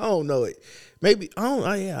 I don't know it. Maybe I don't.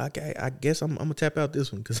 I guess I'm gonna tap out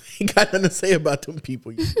this one because I ain't got nothing to say about them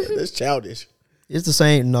people. That's childish. It's the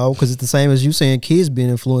same, no, because it's the same as you saying kids being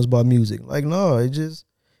influenced by music. Like, no, it just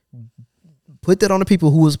put that on the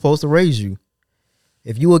people who was supposed to raise you.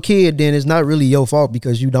 If you a kid, then it's not really your fault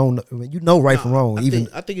because you know right from wrong.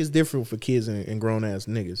 I think it's different for kids and grown ass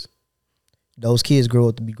niggas. Those kids grow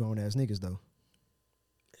up to be grown ass niggas though.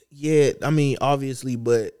 Yeah, I mean, obviously,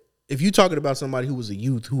 but if you talking about somebody who was a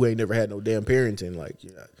youth who ain't never had no damn parenting, like,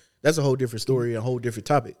 yeah, that's a whole different story, a whole different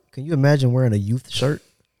topic. Can you imagine wearing a youth shirt?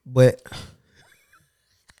 But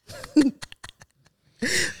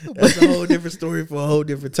that's a whole different story for a whole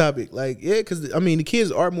different topic. Like, yeah, because I mean, the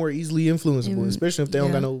kids are more easily influenceable, especially if they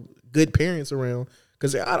don't got no good parents around.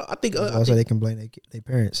 Because I think also they can blame their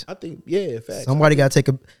parents. I think, yeah, facts. Somebody got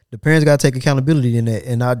to the parents got to take accountability in that,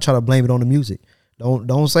 and not try to blame it on the music.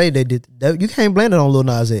 Don't say they did that. You can't blame that on Lil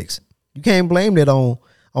Nas X. You can't blame that on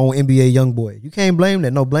NBA YoungBoy. You can't blame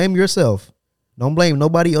that. No, blame yourself. Don't blame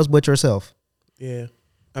nobody else but yourself. Yeah,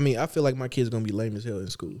 I mean, I feel like my kids gonna be lame as hell in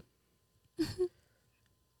school.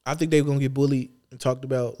 I think they're gonna get bullied and talked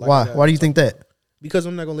about. Like, why? Why do you think that? Because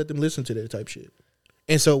I'm not gonna let them listen to that type shit.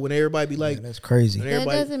 And so when everybody be like, man, that's crazy. That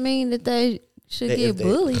doesn't mean that they should get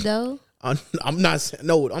bullied though. I'm not saying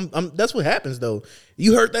no. I'm that's what happens though.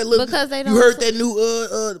 You heard that little because they don't. You heard that new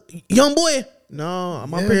young boy. No,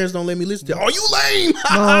 my parents don't let me listen to. Are you lame?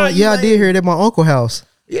 No, you I lame. did hear it at my uncle's house.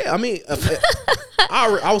 Yeah, I mean, I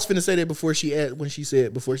was finna say that before she said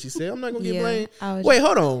I'm not gonna get blamed. Wait,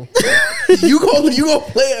 hold on. you go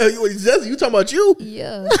play? You talking about you?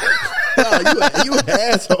 Yeah. Oh, you an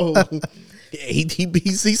asshole. Yeah,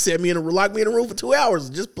 he set me locked me in a room for 2 hours.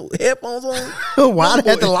 Just put headphones on. Why I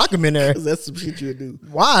had to lock him in there? Because that's some shit you would do.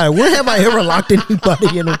 Why? When have I ever locked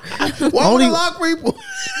anybody in? Why would I lock people?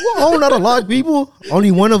 I don't know how to lock people.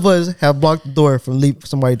 Only one of us have blocked the door from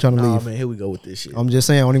somebody trying to leave. Oh man, here we go with this shit. I'm just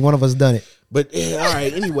saying, only one of us done it. But yeah, all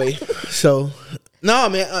right. Anyway, so no,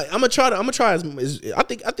 man, I'm gonna try. I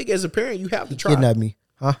think as a parent, you have to try. Kidnap me,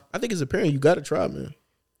 huh? I think as a parent, you got to try, man.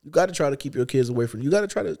 You got to try to keep your kids away from. You got to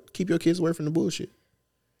try to keep your kids away from the bullshit.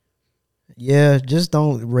 Yeah, just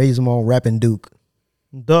don't raise them on rapping Duke.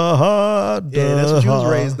 Yeah, that's what you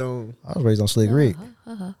was raised on. I was raised on Slick Rick.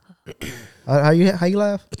 How you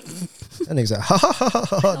laugh? That nigga said, ha ha ha ha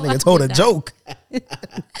ha. Nigga told a joke.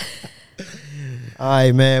 All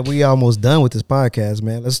right, man. We almost done with this podcast,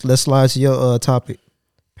 man. Let's slide to your topic.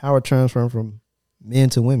 Power transfer from men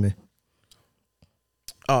to women.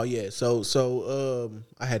 Oh yeah, so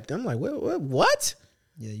I had them like, what?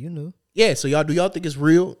 Yeah, you knew. Yeah, so do y'all think it's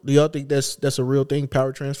real? Do y'all think that's a real thing?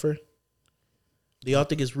 Power transfer? Do y'all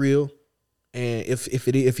think it's real? And if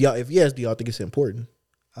yes, do y'all think it's important?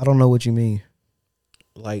 I don't know what you mean.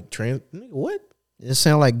 Like what? It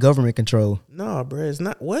sounds like government control. Nah, bro, it's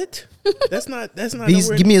not. What? That's not.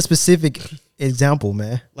 Give me a specific example,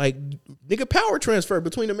 man. Like nigga, power transfer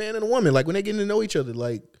between a man and a woman. Like when they getting to know each other,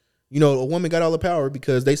 like. You know, a woman got all the power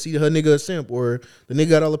because they see her nigga a simp, or the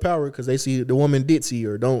nigga got all the power because they see the woman ditzy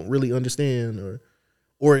or don't really understand,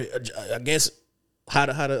 or I guess how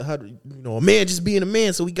to you know, a man just being a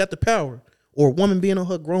man so he got the power, or a woman being on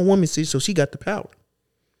her grown woman seat so she got the power.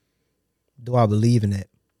 Do I believe in that?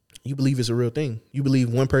 You believe it's a real thing? You believe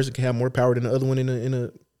one person can have more power than the other one in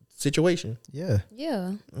a situation? Yeah.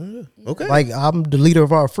 Yeah. Okay. Like I'm the leader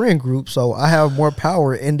of our friend group, so I have more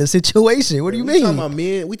power in the situation. What do you mean? Talking about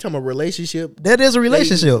men? We talking about relationship? That is a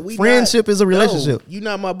relationship. Friendship is a relationship. No, you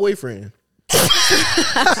not my boyfriend.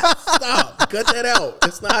 Stop. Cut that out.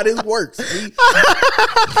 That's not how this works.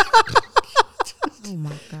 Oh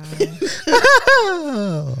my god.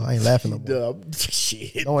 I ain't laughing no more. Dumb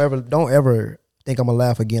shit. Don't ever think I'm gonna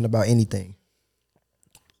laugh again about anything.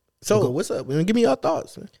 So what's up, man? Give me your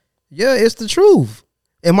thoughts, man. Yeah, it's the truth.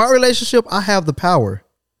 In my relationship, I have the power.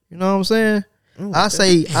 You know what I'm saying? I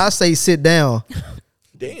say sit down.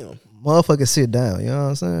 Damn. Motherfucker sit down. You know what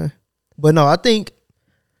I'm saying? But no, I think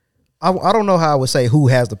I don't know how I would say who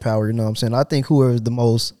has the power. You know what I'm saying? I think whoever is the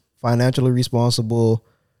most financially responsible,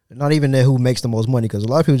 not even that who makes the most money, because a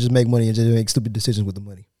lot of people just make money and just make stupid decisions with the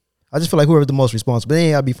money. I just feel like whoever's the most responsible, it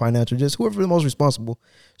ain't gotta be financial. Just whoever the most responsible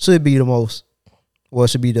should be the most, well,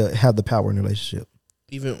 should be to have the power in the relationship.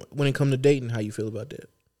 Even when it comes to dating, how you feel about that?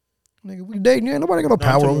 Nigga, we dating, ain't nobody got no I'm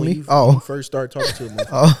power talking on when me. you Oh, first start talking to them.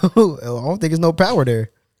 oh, I don't think there's no power there.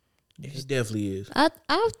 It definitely is. I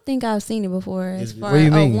think I've seen it before. As Is it? far What do you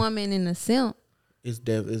as a mean? woman in a simp. It's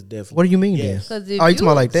definitely. What do you mean Yes. then? Because if Oh, you talking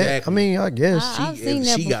about like that? Exactly. I mean, I guess. I've seen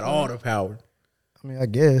that She got before. all the power. I mean, I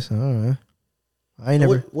guess. I don't know. I ain't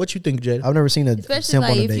never. What you think, Jada? I've never seen a Especially simp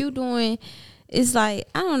like on a if date. you doing, it's like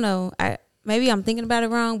I don't know. Maybe I'm thinking about it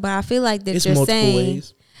wrong, but I feel like that It's you're multiple saying.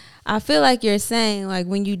 ways. I feel like you're saying like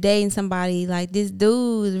when you dating somebody, like this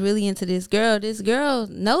dude is really into this girl. This girl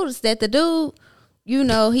noticed that the dude, you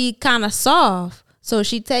know, he kind of soft, so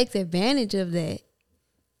she takes advantage of that.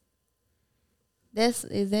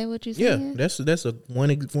 Is that what you Yeah, saying? that's a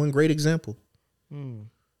one great example.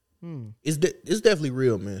 It's definitely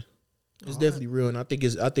real, man. It's definitely real, and I think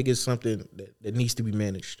it's something that needs to be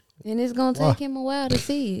managed. And it's gonna Why? take him a while to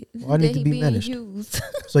see it. Why that need to he be being managed? used.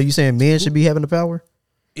 So you saying men should be having the power?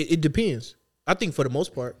 It depends. I think for the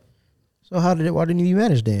most part, So why didn't you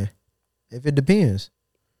manage then? If it depends.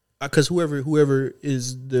 because whoever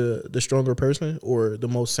is the stronger person or the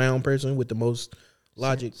most sound person with the most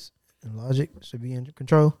logic. And logic should be in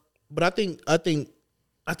control. But I think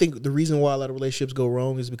the reason why a lot of relationships go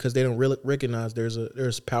wrong is because they don't really recognize there's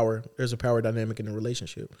a power dynamic in the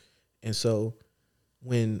relationship, and so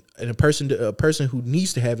when a person who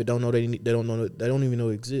needs to have it don't even know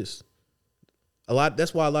it exists.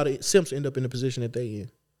 That's why a lot of simps end up in the position that they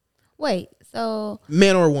in. Wait, so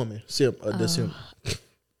Man or woman, simp, the simp.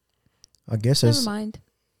 I guess never that's mind.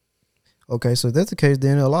 okay. So if that's the case,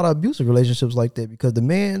 then a lot of abusive relationships like that, because the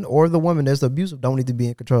man or the woman that's abusive don't need to be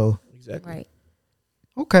in control. Exactly. Right.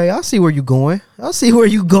 Okay, I see where you going.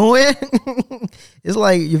 It's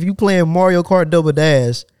like if you playing Mario Kart Double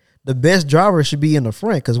Dash, the best driver should be in the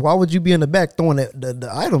front, because why would you be in the back throwing the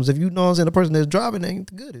items if you know what I'm saying the person that's driving ain't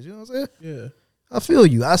the goodest? You know what I'm saying? Yeah. I feel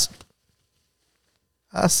you. I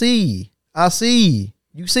see.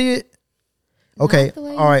 You see it? Okay. Not the way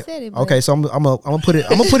All you right. said it, but- Okay. So I'm gonna put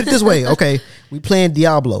it this way. Okay. We playing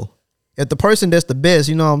Diablo. If the person that's the best,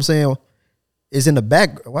 you know what I'm saying, is in the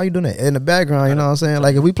back. Why you doing that? In the background, you know what I'm saying?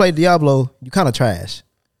 Like if we play Diablo, you kind of trash.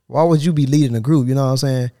 Why would you be leading the group? You know what I'm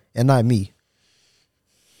saying? And not me.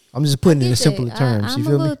 I'm just putting it in Get simpler that. terms. I'm You a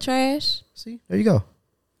feel little me? trash. See, there you go.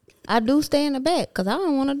 I do stay in the back because I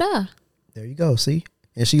don't want to die. There you go. See,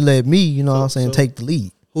 and she let me, you know what I'm saying, so- take the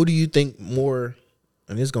lead. Who do you think more?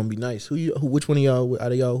 And it's gonna be nice. Which one of y'all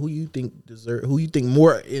out of y'all? Who you think deserve? Who you think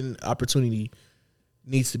more in opportunity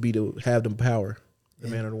needs to be to have the power? The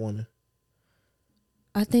man or the woman?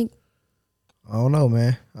 I think I don't know,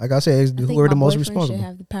 man. Like I said, it's I think who are the my most boyfriend responsible. should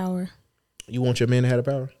have the power. You want your man to have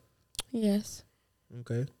the power? Yes,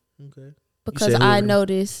 Okay. because said I whoever.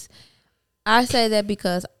 notice. I say that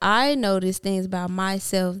because I notice things about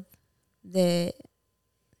myself that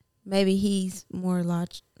maybe he's more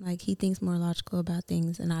like he thinks more logical about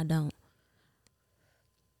things, and I don't.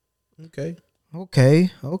 Okay.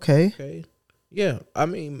 Yeah. I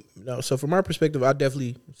mean, no. So from our perspective, I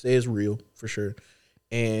definitely say it's real for sure,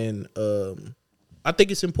 and I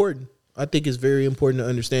think it's important. I think it's very important to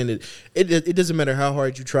understand that it doesn't matter how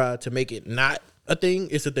hard you try to make it not a thing.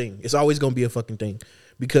 It's a thing. It's always gonna be a fucking thing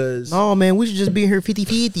because No, man, we should just be here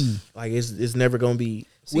 50-50. like it's never gonna be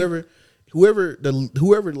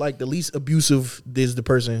whoever like the least abusive is the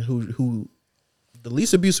person who the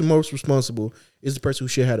least abusive, most responsible is the person who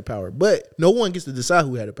should have the power. But no one gets to decide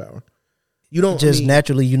who had the power. You don't Just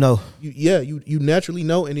naturally, you know. you naturally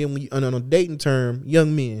know, and then when you, on a dating term,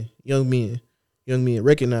 young men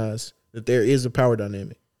recognize that there is a power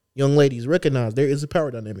dynamic. Young ladies recognize there is a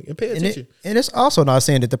power dynamic and pay attention. And it's also not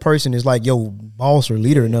saying that the person is like your boss or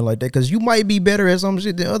leader or nothing like that, because you might be better at some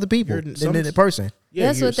shit than other people You're- than that person. Yeah,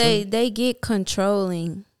 That's you're what they get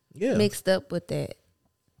controlling mixed up with that.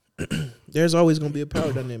 There's always gonna be a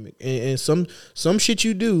power dynamic, and some shit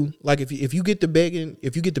you do, like if you get the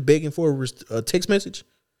begging for a text message,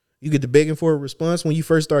 you get the begging for a response when you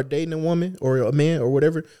first start dating a woman or a man or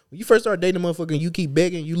whatever. When you first start dating a motherfucker and you keep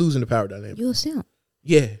begging, you losing the power dynamic. You a simp.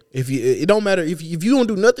 Yeah, it don't matter if you don't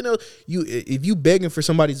do nothing else. If you begging for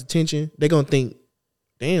somebody's attention, they gonna think,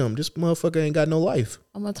 damn, this motherfucker ain't got no life.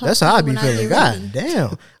 I'm gonna talk That's to how you I be when feeling. get God ready.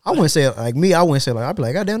 damn. I wouldn't say it like me. I wouldn't say like, I'd be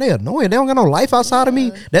like, God damn, they annoying. They don't got no life outside of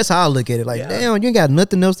me. That's how I look at it. Like, Yeah. damn, you ain't got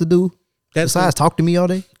nothing else to do That's besides talk to me all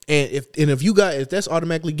day. And if that's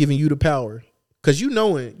automatically giving you the power, Cause you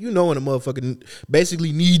knowing a motherfucker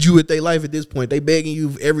basically need you at their life at this point. They begging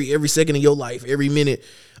you every second of your life, every minute.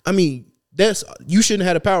 I mean, you shouldn't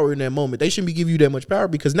have the power in that moment. They shouldn't be giving you that much power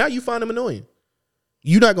because now you find them annoying.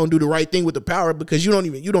 You're not gonna do the right thing with the power because you don't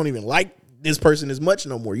even like this person as much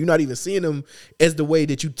no more. You're not even seeing them as the way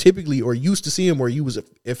that you typically or used to see them, or you was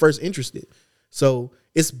at first interested. So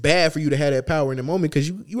it's bad for you to have that power in the moment because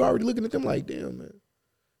you already looking at them like, damn, man.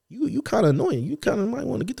 You kind of annoying. You kind of might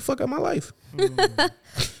want to get the fuck out of my life.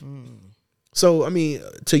 So I mean,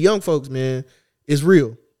 to young folks, man, it's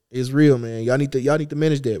real. It's real, man. Y'all need to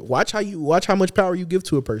manage that. Watch how much power you give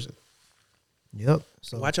to a person. Yep.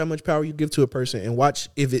 So Watch how much power you give to a person, and watch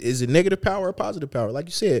if it is a negative power or positive power. Like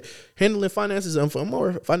you said, handling finances. I'm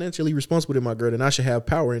more financially responsible than my girl, and I should have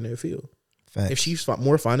power in that field. facts. If she's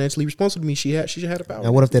more financially responsible to me, she should have the power.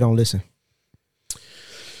 Now, what if they don't listen?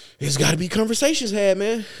 It's got to be conversations had,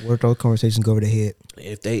 man. What if those conversations go over the head?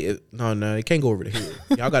 No, they can't go over the head.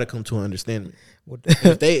 Y'all got to come to an understanding. What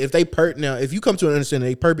If you come to an understanding,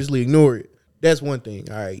 they purposely ignore it. That's one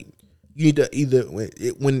thing. All right, you need to either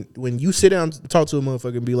when you sit down and talk to a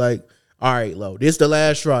motherfucker and be like, all right, Lo, this the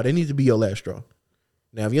last straw. They need to be your last straw.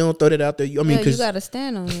 Now, if you don't throw that out there, because you got to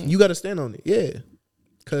stand on it. you got to stand on it. Yeah,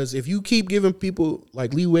 because if you keep giving people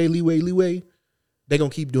like leeway, they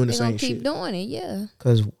gonna keep doing the same shit. Keep doing it, yeah.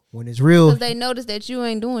 Because when it's real, Because they notice that you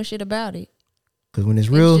ain't doing shit about it. because when it's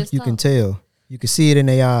real, just you talk. can tell. You can see it in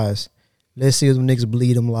their eyes. Let's see if them niggas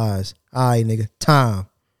believe them lies. All right, nigga. Time.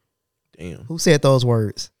 Damn, Who said those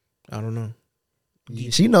words? I don't know.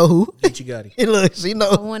 She know who. Geechee Gotti. And look, she I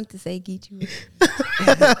know. wanted to say get you.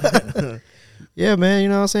 Yeah, man. You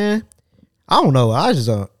know what I'm saying? I don't know. I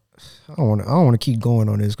don't want to keep going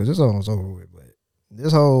on this because this almost over with. But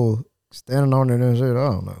this whole standing on it and shit, I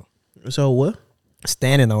don't know. So what?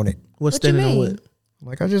 Standing on it. What's What you standing on mean? what?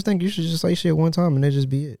 Like, I just think you should just say shit one time and that just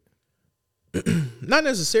be it. Not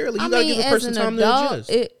necessarily. You gotta give a person time to adjust.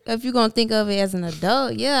 If you're gonna think of it as an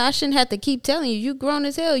adult, yeah, I shouldn't have to keep telling you. You grown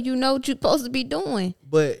as hell. You know what you're supposed to be doing.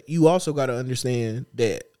 But you also gotta understand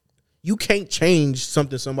that you can't change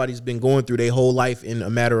something somebody's been going through their whole life in a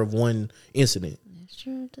matter of one incident. That's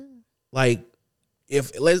true too. Like,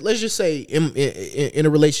 if let's just say in a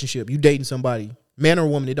relationship, you dating somebody, man or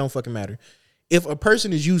woman, it don't fucking matter. If a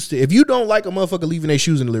person is used to, if you don't like a motherfucker leaving their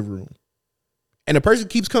shoes in the living room, and a person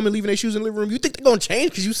keeps coming leaving their shoes in the living room, you think they're gonna change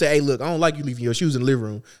because you say, hey, look, I don't like you leaving your shoes in the living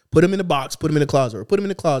room. Put them in the box, put them in the closet, or put them in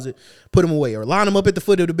the closet, put them away, or line them up at the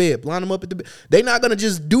foot of the bed, line them up at the bed. They're not gonna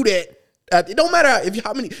just do that. It don't matter if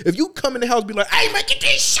you come in the house and be like, hey man, get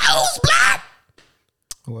these shoes, blah.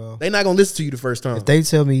 Well, They're not gonna listen to you the first time. if they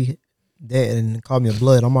tell me that and call me a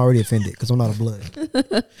blood, I'm already offended because I'm not a blood.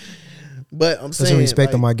 But I'm Put saying, some respect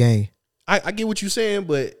like, on my game. I get what you're saying,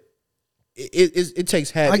 but it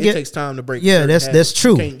takes time to break. Yeah, certain that's habits.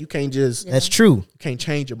 true. You can't just That's true. you can't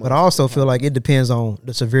change them. But I also feel like it depends on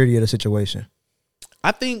the severity of the situation.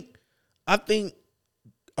 I think. Like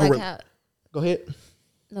how? Go ahead.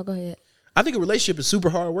 No, go ahead. I think a relationship is super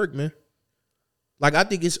hard work, man. Like I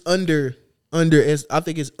think it's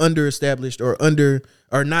underestablished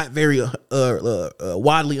or not very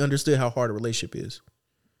widely understood how hard a relationship is.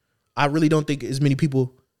 I really don't think as many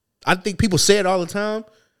people. I think people say it all the time,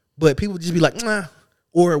 but people just be like, nah.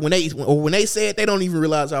 Or when they say it, they don't even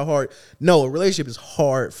realize how hard. No, a relationship is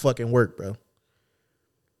hard fucking work, bro.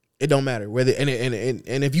 It don't matter whether and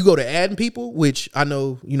if you go to adding people, which I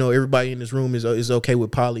know everybody in this room is okay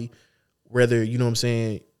with poly, whether you know what I'm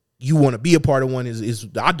saying you want to be a part of one is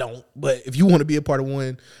I don't, but if you want to be a part of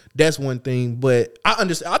one, that's one thing. But I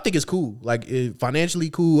understand. I think it's cool, like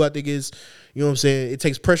financially cool. I think it's what I'm saying. It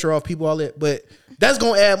takes pressure off people, all that, but that's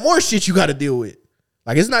gonna add more shit you got to deal with.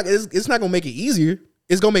 Like it's not gonna make it easier.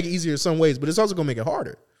 It's gonna make it easier in some ways, but it's also gonna make it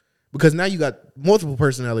harder because now you got multiple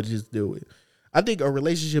personalities to deal with. I think a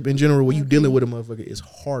relationship in general, when you dealing with a motherfucker, is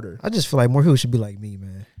harder. I just feel like more people should be like me,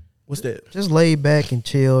 man. What's that? Just lay back and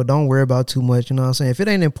chill. Don't worry about too much. You know what I'm saying? If it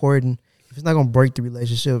ain't important, if it's not gonna break the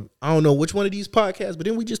relationship, I don't know which one of these podcasts, but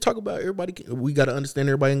then we just talk about everybody. We got to understand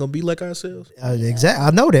everybody ain't gonna be like ourselves. exactly.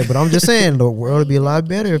 I know that, but I'm just saying the world would be a lot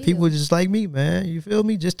better if people were just like me, man. You feel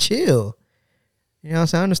me? Just chill. You know what I'm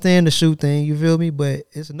saying? I understand the shoe thing. You feel me? But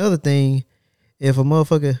it's another thing if a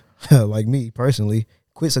motherfucker like me personally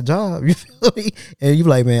quits a job. You feel me? And you be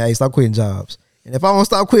like, man, hey, stop quitting jobs. And if I don't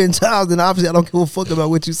stop quitting jobs, then obviously I don't give a fuck about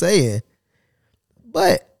what you saying.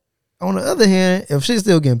 But on the other hand, if she's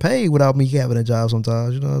still getting paid without me having a job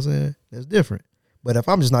sometimes, you know what I'm saying? That's different. But if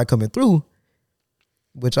I'm just not coming through,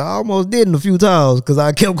 which I almost did a few times because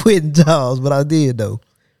I kept quitting jobs, but I did though,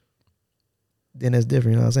 then that's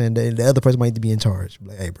different, you know what I'm saying? The other person might need to be in charge.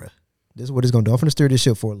 Like, hey, bro, this is what it's going to do. I'm going to steer this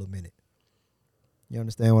ship for a little minute. You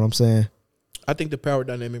understand what I'm saying? I think the power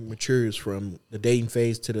dynamic matures from the dating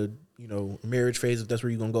phase to the marriage phase, if that's where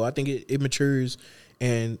you're gonna go. I think it matures,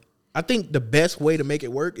 and I think the best way to make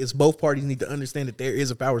it work is both parties need to understand that there is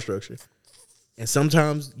a power structure, and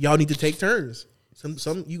sometimes y'all need to take turns.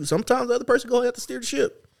 Sometimes the other person gonna have to steer the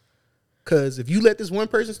ship, because if you let this one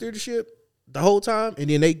person steer the ship the whole time, and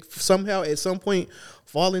then they somehow at some point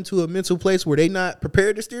fall into a mental place where they not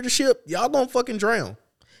prepared to steer the ship, y'all gonna fucking drown.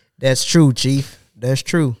 That's true, Chief. That's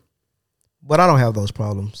true. But I don't have those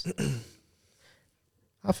problems.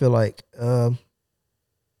 I feel like,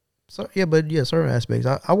 certain aspects.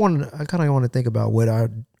 I kind of want to think about what I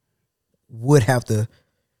would have to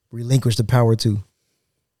relinquish the power to. You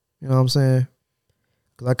know what I'm saying?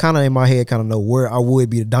 Because I kind of in my head kind of know where I would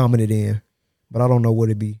be the dominant in, but I don't know what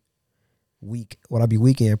it'd be weak. What I'd be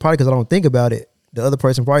weak in. Probably because I don't think about it. The other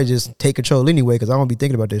person probably just take control anyway because I don't be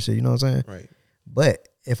thinking about that shit. You know what I'm saying? Right. But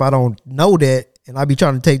if I don't know that, and I be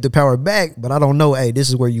trying to take the power back, but I don't know, hey, this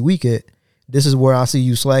is where you weak at. This is where I see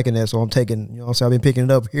you slacking at, so I'm taking, you know what I'm saying, I've been picking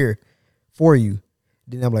it up here for you.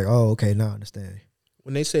 Then I'm like, oh, okay, now I understand.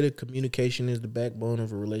 When they say that communication is the backbone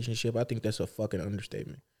of a relationship, I think that's a fucking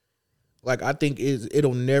understatement. Like, I think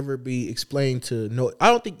it'll never be explained to no. I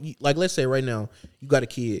don't think, like, let's say right now, you got a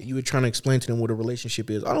kid, you were trying to explain to them what a relationship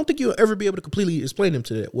is. I don't think you'll ever be able to completely explain them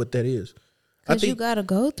to that, what that is. Because you got to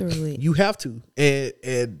go through it. You have to.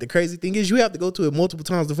 And the crazy thing is you have to go through it multiple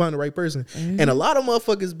times to find the right person. Mm-hmm. And a lot of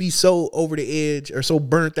motherfuckers be so over the edge or so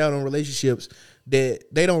burnt out on relationships that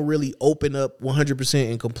they don't really open up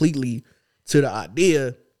 100% and completely to the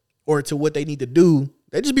idea or to what they need to do.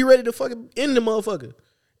 They just be ready to fucking end the motherfucker.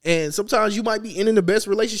 And sometimes you might be ending the best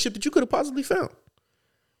relationship that you could have possibly found.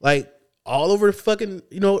 Like, all over the fucking,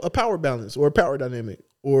 a power balance or a power dynamic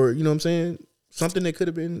or, you know what I'm saying? Something that could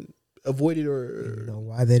have been avoided or. You know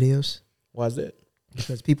why that is? Why is that?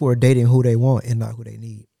 Because people are dating who they want and not who they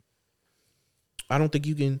need. I don't think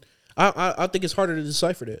you can. I think it's harder to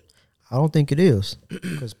decipher that. I don't think it is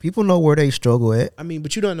because people know where they struggle at. I mean,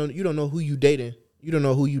 but you don't know who you dating. You don't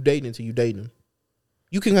know who you dating until you dating them.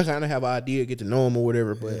 You can kind of have an idea, get to know them or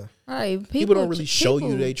whatever, but right. people don't really show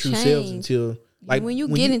you their true selves until when you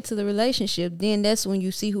get into the relationship, then that's when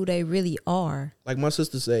you see who they really are. Like my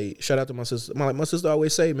sister say, shout out to my sister. My sister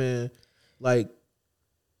always say, man, like,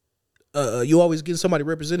 you always get somebody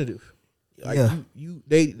representative. Like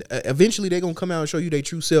they eventually they gonna come out and show you their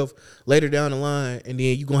true self later down the line, and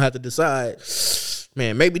then you gonna have to decide,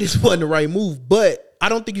 man, maybe this wasn't the right move. But I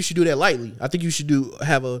don't think you should do that lightly. I think you should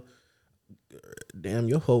have a. Damn,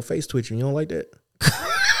 your whole face twitching. You don't like that?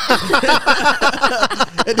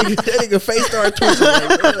 that nigga face started twitching.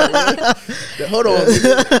 Like, hold on.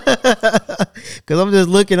 Because I'm just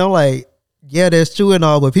looking, I'm like, yeah, that's true and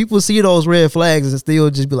all, but people see those red flags and still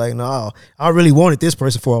just be like, no, I really wanted this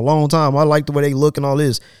person for a long time. I like the way they look and all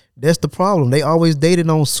this. That's the problem. They always dated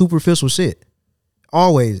on superficial shit.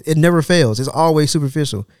 Always. It never fails. It's always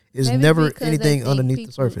superficial. It's Maybe never anything underneath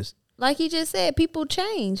the surface. Like he just said, people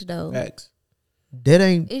change though. Facts. That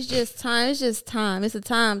ain't. It's just time. It's just time. It's a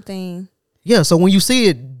time thing. Yeah. So when you see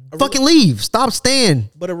it, fucking leave. Stop staying.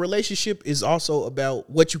 But a relationship is also about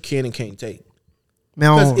what you can and can't take.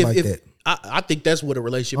 Man, I don't like that. I think that's what a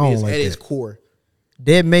relationship is at its core.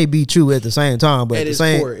 That may be true at the same time, but at the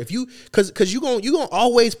same core, if you because you gonna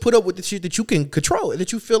always put up with the shit that you can control,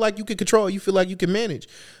 that you feel like you can control, you feel like you can manage.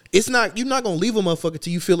 You're not gonna leave a motherfucker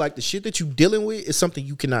till you feel like the shit that you dealing with is something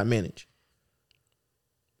you cannot manage.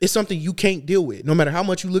 It's something you can't deal with, no matter how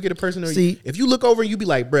much you look at a person. If you look over and you be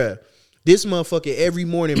like, bruh, this motherfucker every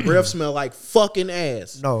morning breath smell like fucking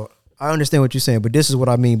ass. No, I understand what you're saying, but this is what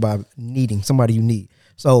I mean by needing somebody you need.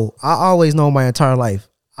 So I always know my entire life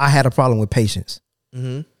I had a problem with patience.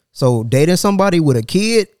 Mm-hmm. So dating somebody with a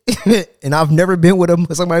kid, and I've never been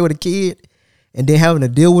with somebody with a kid, and then having to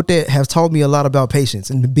deal with that has taught me a lot about patience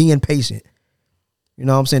and being patient. You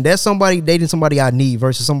know what I'm saying? That's somebody dating somebody I need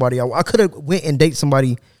versus somebody I could have went and date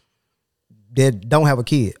somebody that don't have a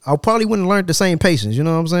kid. I probably wouldn't learn the same patience. You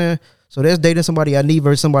know what I'm saying? So that's dating somebody I need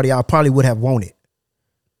versus somebody I probably would have wanted.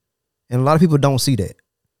 And a lot of people don't see that.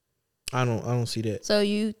 I don't see that. So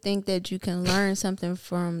you think that you can learn something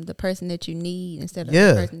from the person that you need instead of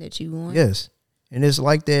the person that you want? Yes. And it's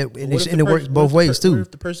like that, and it works both ways too. What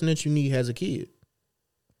if the person that you need has a kid?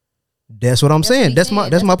 That's what I'm saying. That's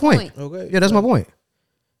my point. Okay. Yeah, that's my point.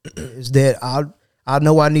 Is that I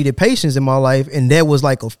know I needed patience in my life, and that was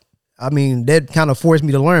like that kind of forced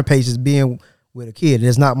me to learn patience being with a kid.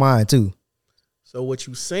 It's not mine too. So what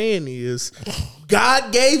you saying is,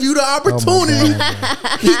 God gave you the opportunity.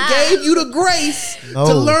 He gave you the grace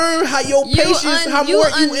to learn how your patience, how more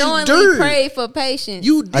you endured. Prayed for patience.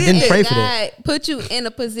 You did. I didn't pray for that. God put you in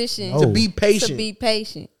a position to be patient. To be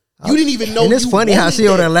patient. You didn't even know. And it's funny how she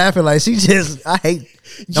over there laughing like she just. I hate.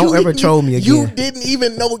 Don't ever troll me again. You didn't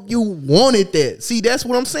even know you wanted that. See, that's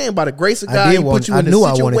what I'm saying. By the grace of God, I He put you in a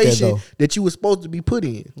situation that, that you were supposed to be put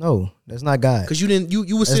in. No, that's not God. Because you didn't.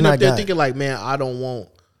 You were sitting up there thinking like, man, I don't want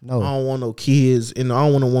no kids, and I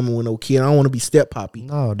don't want a woman with no kid. I don't want to be step poppy.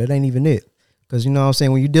 No, that ain't even it. Because you know what I'm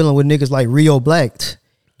saying, when you're dealing with niggas like Rio Black,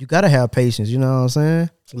 you gotta have patience. You know what I'm saying?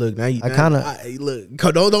 Look, now I kind of look.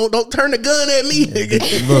 Don't turn the gun at me, nigga.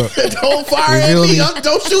 Look, don't fire at me.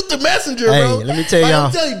 Don't shoot the messenger, bro. Let me tell y'all.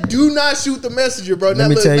 I'm telling you, do not shoot the messenger, bro. Let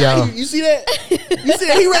me tell y'all. You see that? You see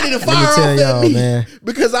that? He ready to fire off at me, man.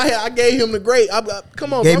 Because I gave him the grace.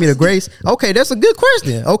 Come on, gave me the grace. Okay, that's a good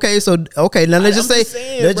question. Okay, so now let's just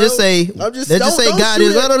say God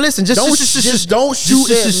is. Listen, just don't shoot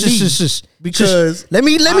at me. Because let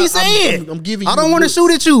me say it. I'm giving you. I don't want to shoot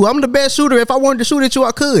at you. I'm the best shooter. If I wanted to shoot at you,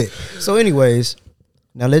 I could. So, anyways,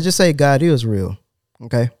 now let's just say God is real,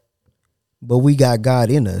 okay? But we got God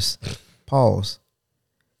in us. Pause.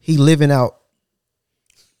 He living out.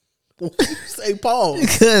 Say pause.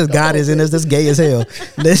 Because God is in us. That's gay as hell.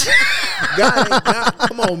 God,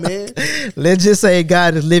 come on, man. Let's just say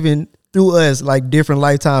God is living through us, like different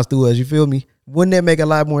lifetimes through us. You feel me? Wouldn't that make a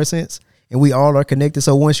lot more sense? And we all are connected.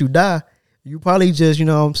 So once you die, you probably just, you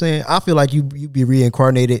know what I'm saying? I feel like you be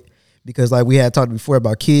reincarnated because like we had talked before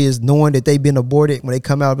about kids knowing that they've been aborted. When they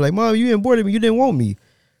come out, be like, Mom, you aborted me. You didn't want me.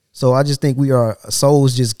 So I just think we are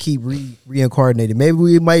souls just keep reincarnated. Maybe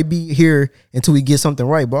we might be here until we get something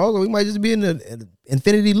right, but also we might just be in an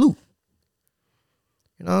infinity loop.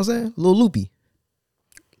 You know what I'm saying? A little loopy.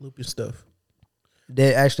 Loopy stuff.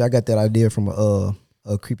 That actually, I got that idea from a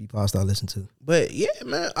creepypasta I listened to. But yeah,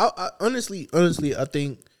 man, I honestly, I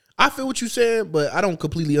think I feel what you're saying, but I don't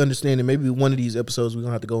completely understand it. Maybe one of these episodes we're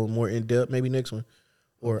gonna have to go more in depth. Maybe next one,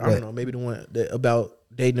 or I don't know. Maybe the one that about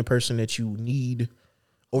dating a person that you need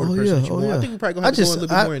or the person that you want. I think we're probably gonna have to go a little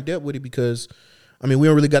bit more in depth with it because I mean we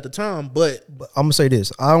don't really got the time. But I'm gonna say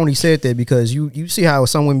this: I only said that because you see how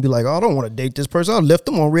some women be like, "Oh, I don't want to date this person. I left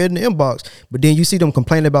them on red in the inbox," but then you see them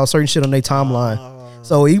complaining about certain shit on their timeline.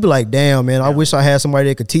 So you be like, "Damn, man, I wish I had somebody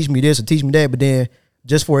that could teach me this or teach me that." But then,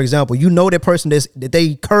 just for example, you know that person that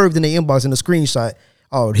they curved in the inbox in the screenshot.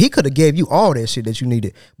 Oh, he could have gave you all that shit that you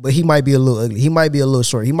needed, but he might be a little ugly. He might be a little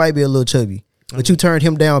short. He might be a little chubby. But you turned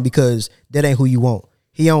him down because that ain't who you want.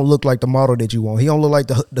 He don't look like the model that you want. He don't look like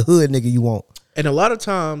the hood nigga you want. And a lot of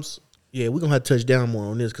times, yeah, we're gonna have to touch down more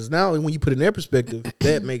on this because now when you put it in their perspective,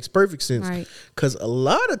 that makes perfect sense. Right. Because a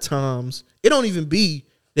lot of times it don't even be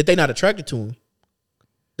that they not attracted to him.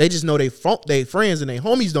 They just know they friends and they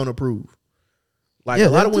homies don't approve. Like a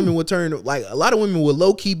lot of women would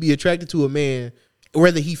low key be attracted to a man,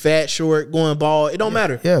 whether he fat, short, going bald. It don't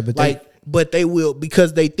matter. Yeah, but they will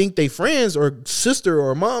because they think they friends or sister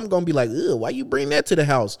or mom gonna be like, ugh, why you bring that to the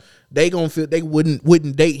house? They gonna feel they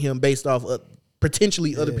wouldn't date him based off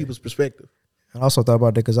potentially other people's perspective. I also thought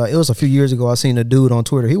about that because it was a few years ago. I seen a dude on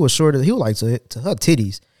Twitter. He was short. He was like to her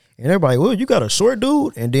titties. And everybody, well, you got a short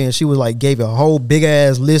dude? And then she was like, gave a whole big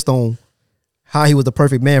ass list on how he was the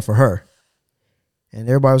perfect man for her. And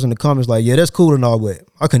everybody was in the comments like, yeah, that's cool and all, but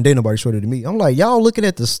I couldn't date nobody shorter than me. I'm like, y'all looking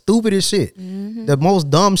at the stupidest shit. Mm-hmm. The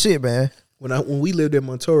most dumb shit, man. When we lived in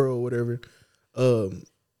Montoro or whatever,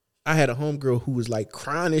 I had a homegirl who was like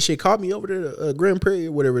crying and shit, called me over to Grand Prairie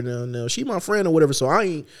or whatever now. She my friend or whatever, so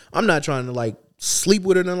I'm not trying to like sleep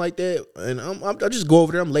with her or nothing like that. And I just go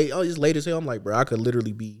over there. I'm late. I was just late as hell. I'm like, bro, I could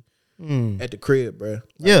literally be at the crib, bro. Like,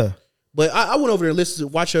 yeah. But I went over there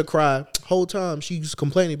and watch her cry. Whole time she was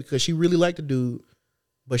complaining because she really liked the dude,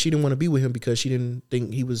 but she didn't want to be with him because she didn't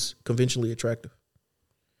think he was conventionally attractive.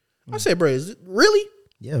 I said, bro, is it really?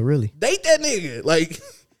 Yeah, really. Date that nigga. Like,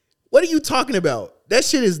 what are you talking about? That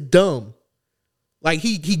shit is dumb. Like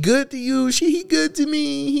he good to you, he good to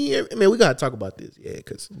me. We gotta talk about this,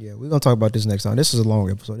 yeah, we're gonna talk about this next time. This is a long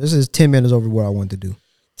episode. This is 10 minutes over what I wanted to do.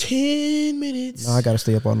 10 minutes. Now I gotta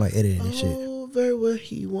stay up all night editing and shit. Over what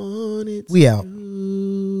he wanted. We out.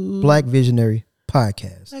 Black Visionary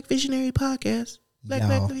Podcast. Black Visionary Podcast.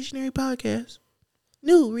 Black Visionary Podcast.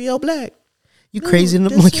 New Rio Black. You crazy in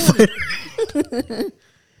the monkey.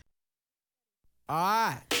 All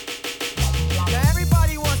right. Now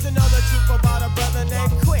everybody wants to know the truth about a brother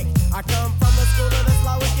named Quick. I come from the school of the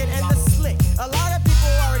sly wicked and the slick. A lot of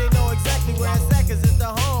people already know exactly where it's at, 'cause it's the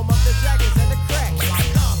home of the dragons and the cracks.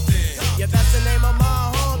 Yeah, that's the name of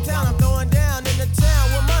my hometown. I'm throwing down in the town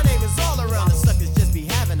where my name is all around. The suckers just be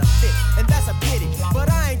having a fit, and that's a pity.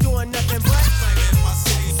 But I ain't doing nothing but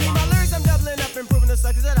see my lyrics, I'm doubling up, improving the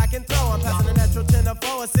suckers that I can throw. I'm passing a natural 10 or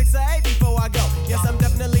 4 or 6 or 8 before I go. Yes, I'm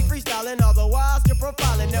definitely freestyling, all the while still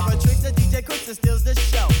profiling. Never tricks the DJ Quick that steals the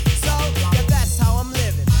show. So, yeah, that's how I'm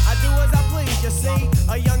living. I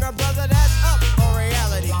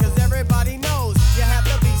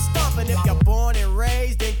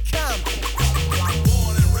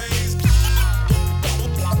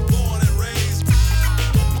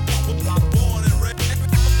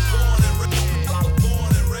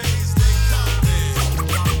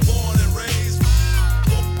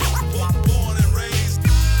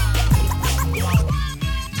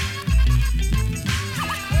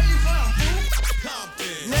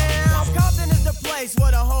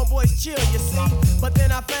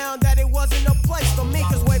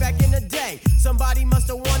day. Somebody must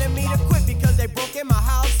have wanted me to quit because they broke in my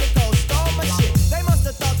house and stole my shit. They must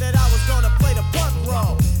have thought that I was gonna play the punk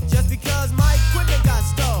role just because my equipment got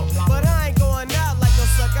stole. But I ain't going out like no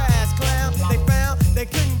sucker ass clown. They found they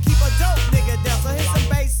couldn't keep a dope nigga down, so hit some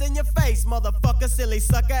bass in your face, motherfucker, silly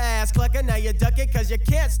sucker ass clucker. Now you duck it cause you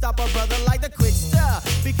can't stop a brother like the quick stuff.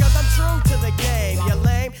 Because I'm true to the game, you're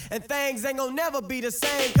lame, and things ain't gonna never be the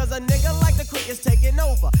same. Cause a nigga like the quick is taking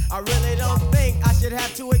over. I really don't think I should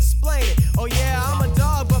have to explain it. Oh yeah, I'm a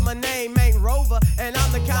dog, but my name ain't Rover. And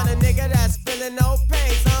I'm the kind of nigga that's feeling no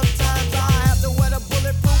pain. Sometimes I have to wear the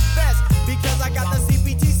bulletproof vest because I got the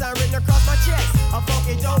CPT sign written across my chest. A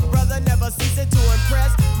funky dope brother never ceasing to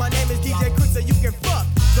impress. My name is DJ Quick, so you can fuck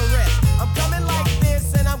the rest. I'm coming like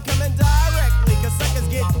this and I'm coming directly, cause suckers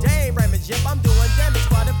get dame ramage. Yep, I'm doing damage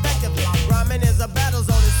quite effectively. Rhyming is a battle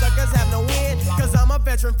zone and suckers have no win, cause I'm a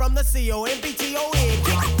veteran from the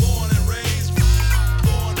COMBTON. Born and raised.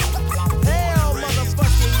 Hell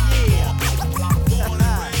motherfucking yeah.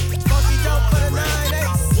 Funky dope for the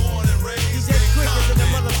 9-8. Born and raised. DJ Quick is in the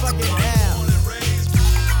motherfucking house. Born and raised.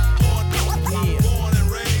 Yeah. Born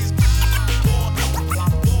and raised. Born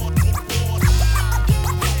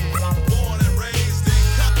and raised in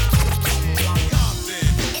Compton.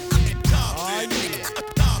 Oh yeah.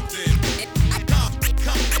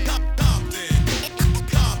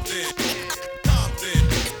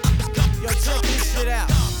 Yo, check this shit out.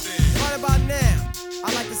 Right about now,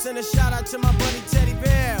 I'd like to send a shout out to my buddy Teddy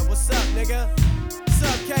Bear. What's up, nigga? What's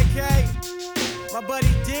up, KK? My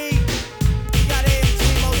buddy D. We got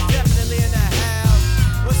AMG most definitely in the house.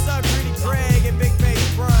 What's up, Greedy Craig and Big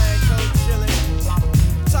Bass Brian? Coach chillin'.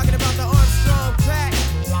 Talking about the Armstrong pack.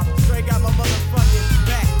 Straight got my motherfucking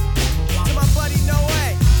back. To my buddy Noe.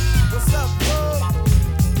 What's up, fool?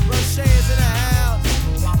 Roche is in the house.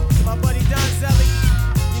 To my buddy Don Zelly.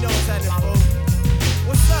 You know what's happening, fool.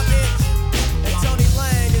 What's up, Itch? And Tony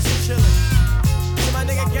Lang is chillin'. To my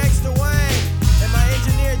nigga Gangsta Wayne and my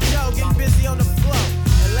engineer Joe getting busy on the floor.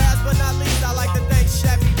 And last but not least, I like to thank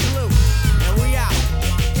Shappy Blue. And we out.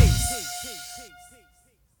 Peace.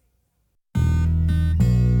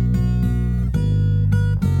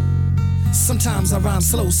 Sometimes I rhyme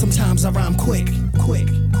slow, sometimes I rhyme quick.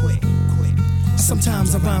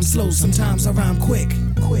 Sometimes I rhyme slow, sometimes I rhyme quick.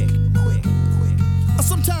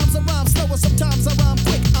 Sometimes I rhyme slower, sometimes I rhyme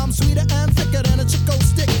quick. I'm sweeter and thicker than a Chico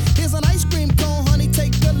stick. Here's an ice cream cone, honey,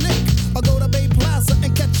 take a lick. I'll go to Bay Plaza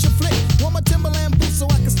and catch a flick. Want my Timberland boots so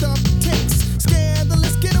I can stomp ticks.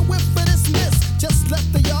 Scandalous, get a whiff for this miss. Just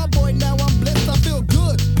left the yard, boy, now I'm blessed. I feel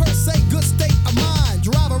good, per se, good state of mind.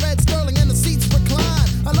 Drive a red Sterling and the seats recline.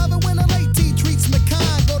 I love it when a lady treats me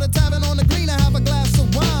kind. Go to tavern on the green, I have a glass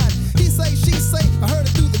of wine. He say, she say, I heard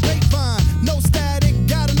it through the grapevine. No static,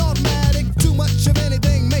 got an automatic. Too much of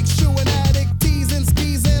anything makes you an addict. Teasing,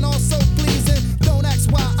 skeezing, also pleasing. Don't ask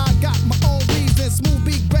why, I got my own reasons. Smooth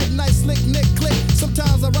beat, bread, nice, slick, nick, click.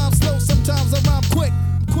 Sometimes I rhyme slow, sometimes I rhyme quick.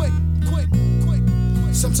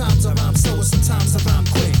 Sometimes I rhyme slow, sometimes I rhyme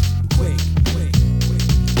quick.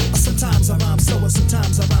 Sometimes I rhyme slow,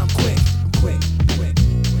 sometimes I rhyme quick.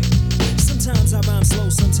 Sometimes I rhyme slow,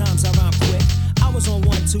 sometimes I rhyme quick. I was on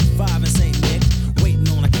 125 in St. Nick, waiting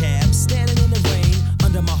on a cab, standing in the rain,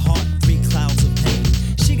 under my heart, 3 clouds of pain.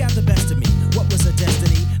 She got the best of me, what was her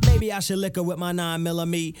destiny? Maybe I should lick her with my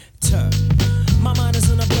 9mm. My mind is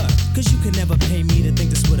in a blur, cause you could never pay me to think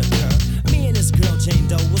this would occur. Me and this girl, Jane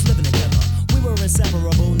Doe, was living together. We were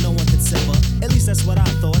inseparable, no one could sever. At least that's what I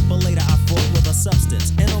thought, but later I fought with a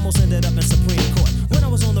substance and almost ended up in Supreme Court. When I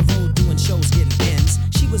was on the road doing shows, getting ends,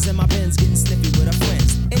 she was in my Benz getting snippy with her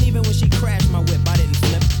friends. And even when she crashed my whip, I didn't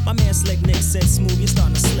flip. My man Slick Nick said, smooth, you're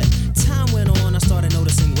starting to slip. Time went on, I started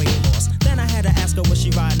noticing weight loss. Then I had to ask her, was she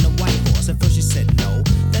riding a white horse? At first she said no.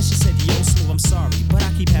 Then she said, yo, Smooth, I'm sorry, but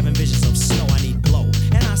I keep having visions of snow, I need blow.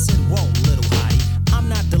 And I said, whoa, little hottie, I'm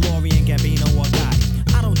not DeLorean, Gambino, or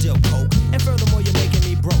Gotti. I don't deal coke, and furthermore, you're making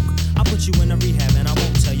me broke. I'll put you in a rehab and I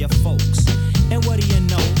won't tell your folks. And what do you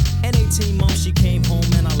know? In 18 months she came home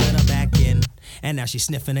and I let her back in. And now she's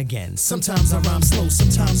sniffing again. Sometimes I rhyme slow,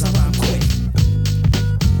 sometimes I rhyme quick.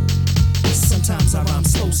 Sometimes I rhyme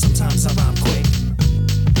slow, sometimes I rhyme quick.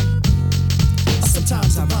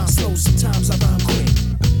 Sometimes I rhyme slow, sometimes I rhyme quick.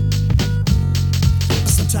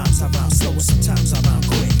 Sometimes I rhyme slow, sometimes I rhyme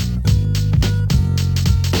quick.